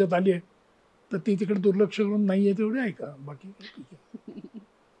इतर याच्यात आली आहे तर ती तिकडे दुर्लक्ष करून नाही आहे तेवढी ऐका, बाकी ठीक आहे.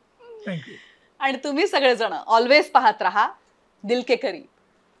 थँक्यू. आणि तुम्ही सगळेजण ऑलवेज पाहत राहा दिल के करीब.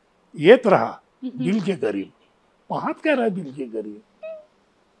 येत राहा दिल के करीब. पाहत काय राहा दिल के करीब.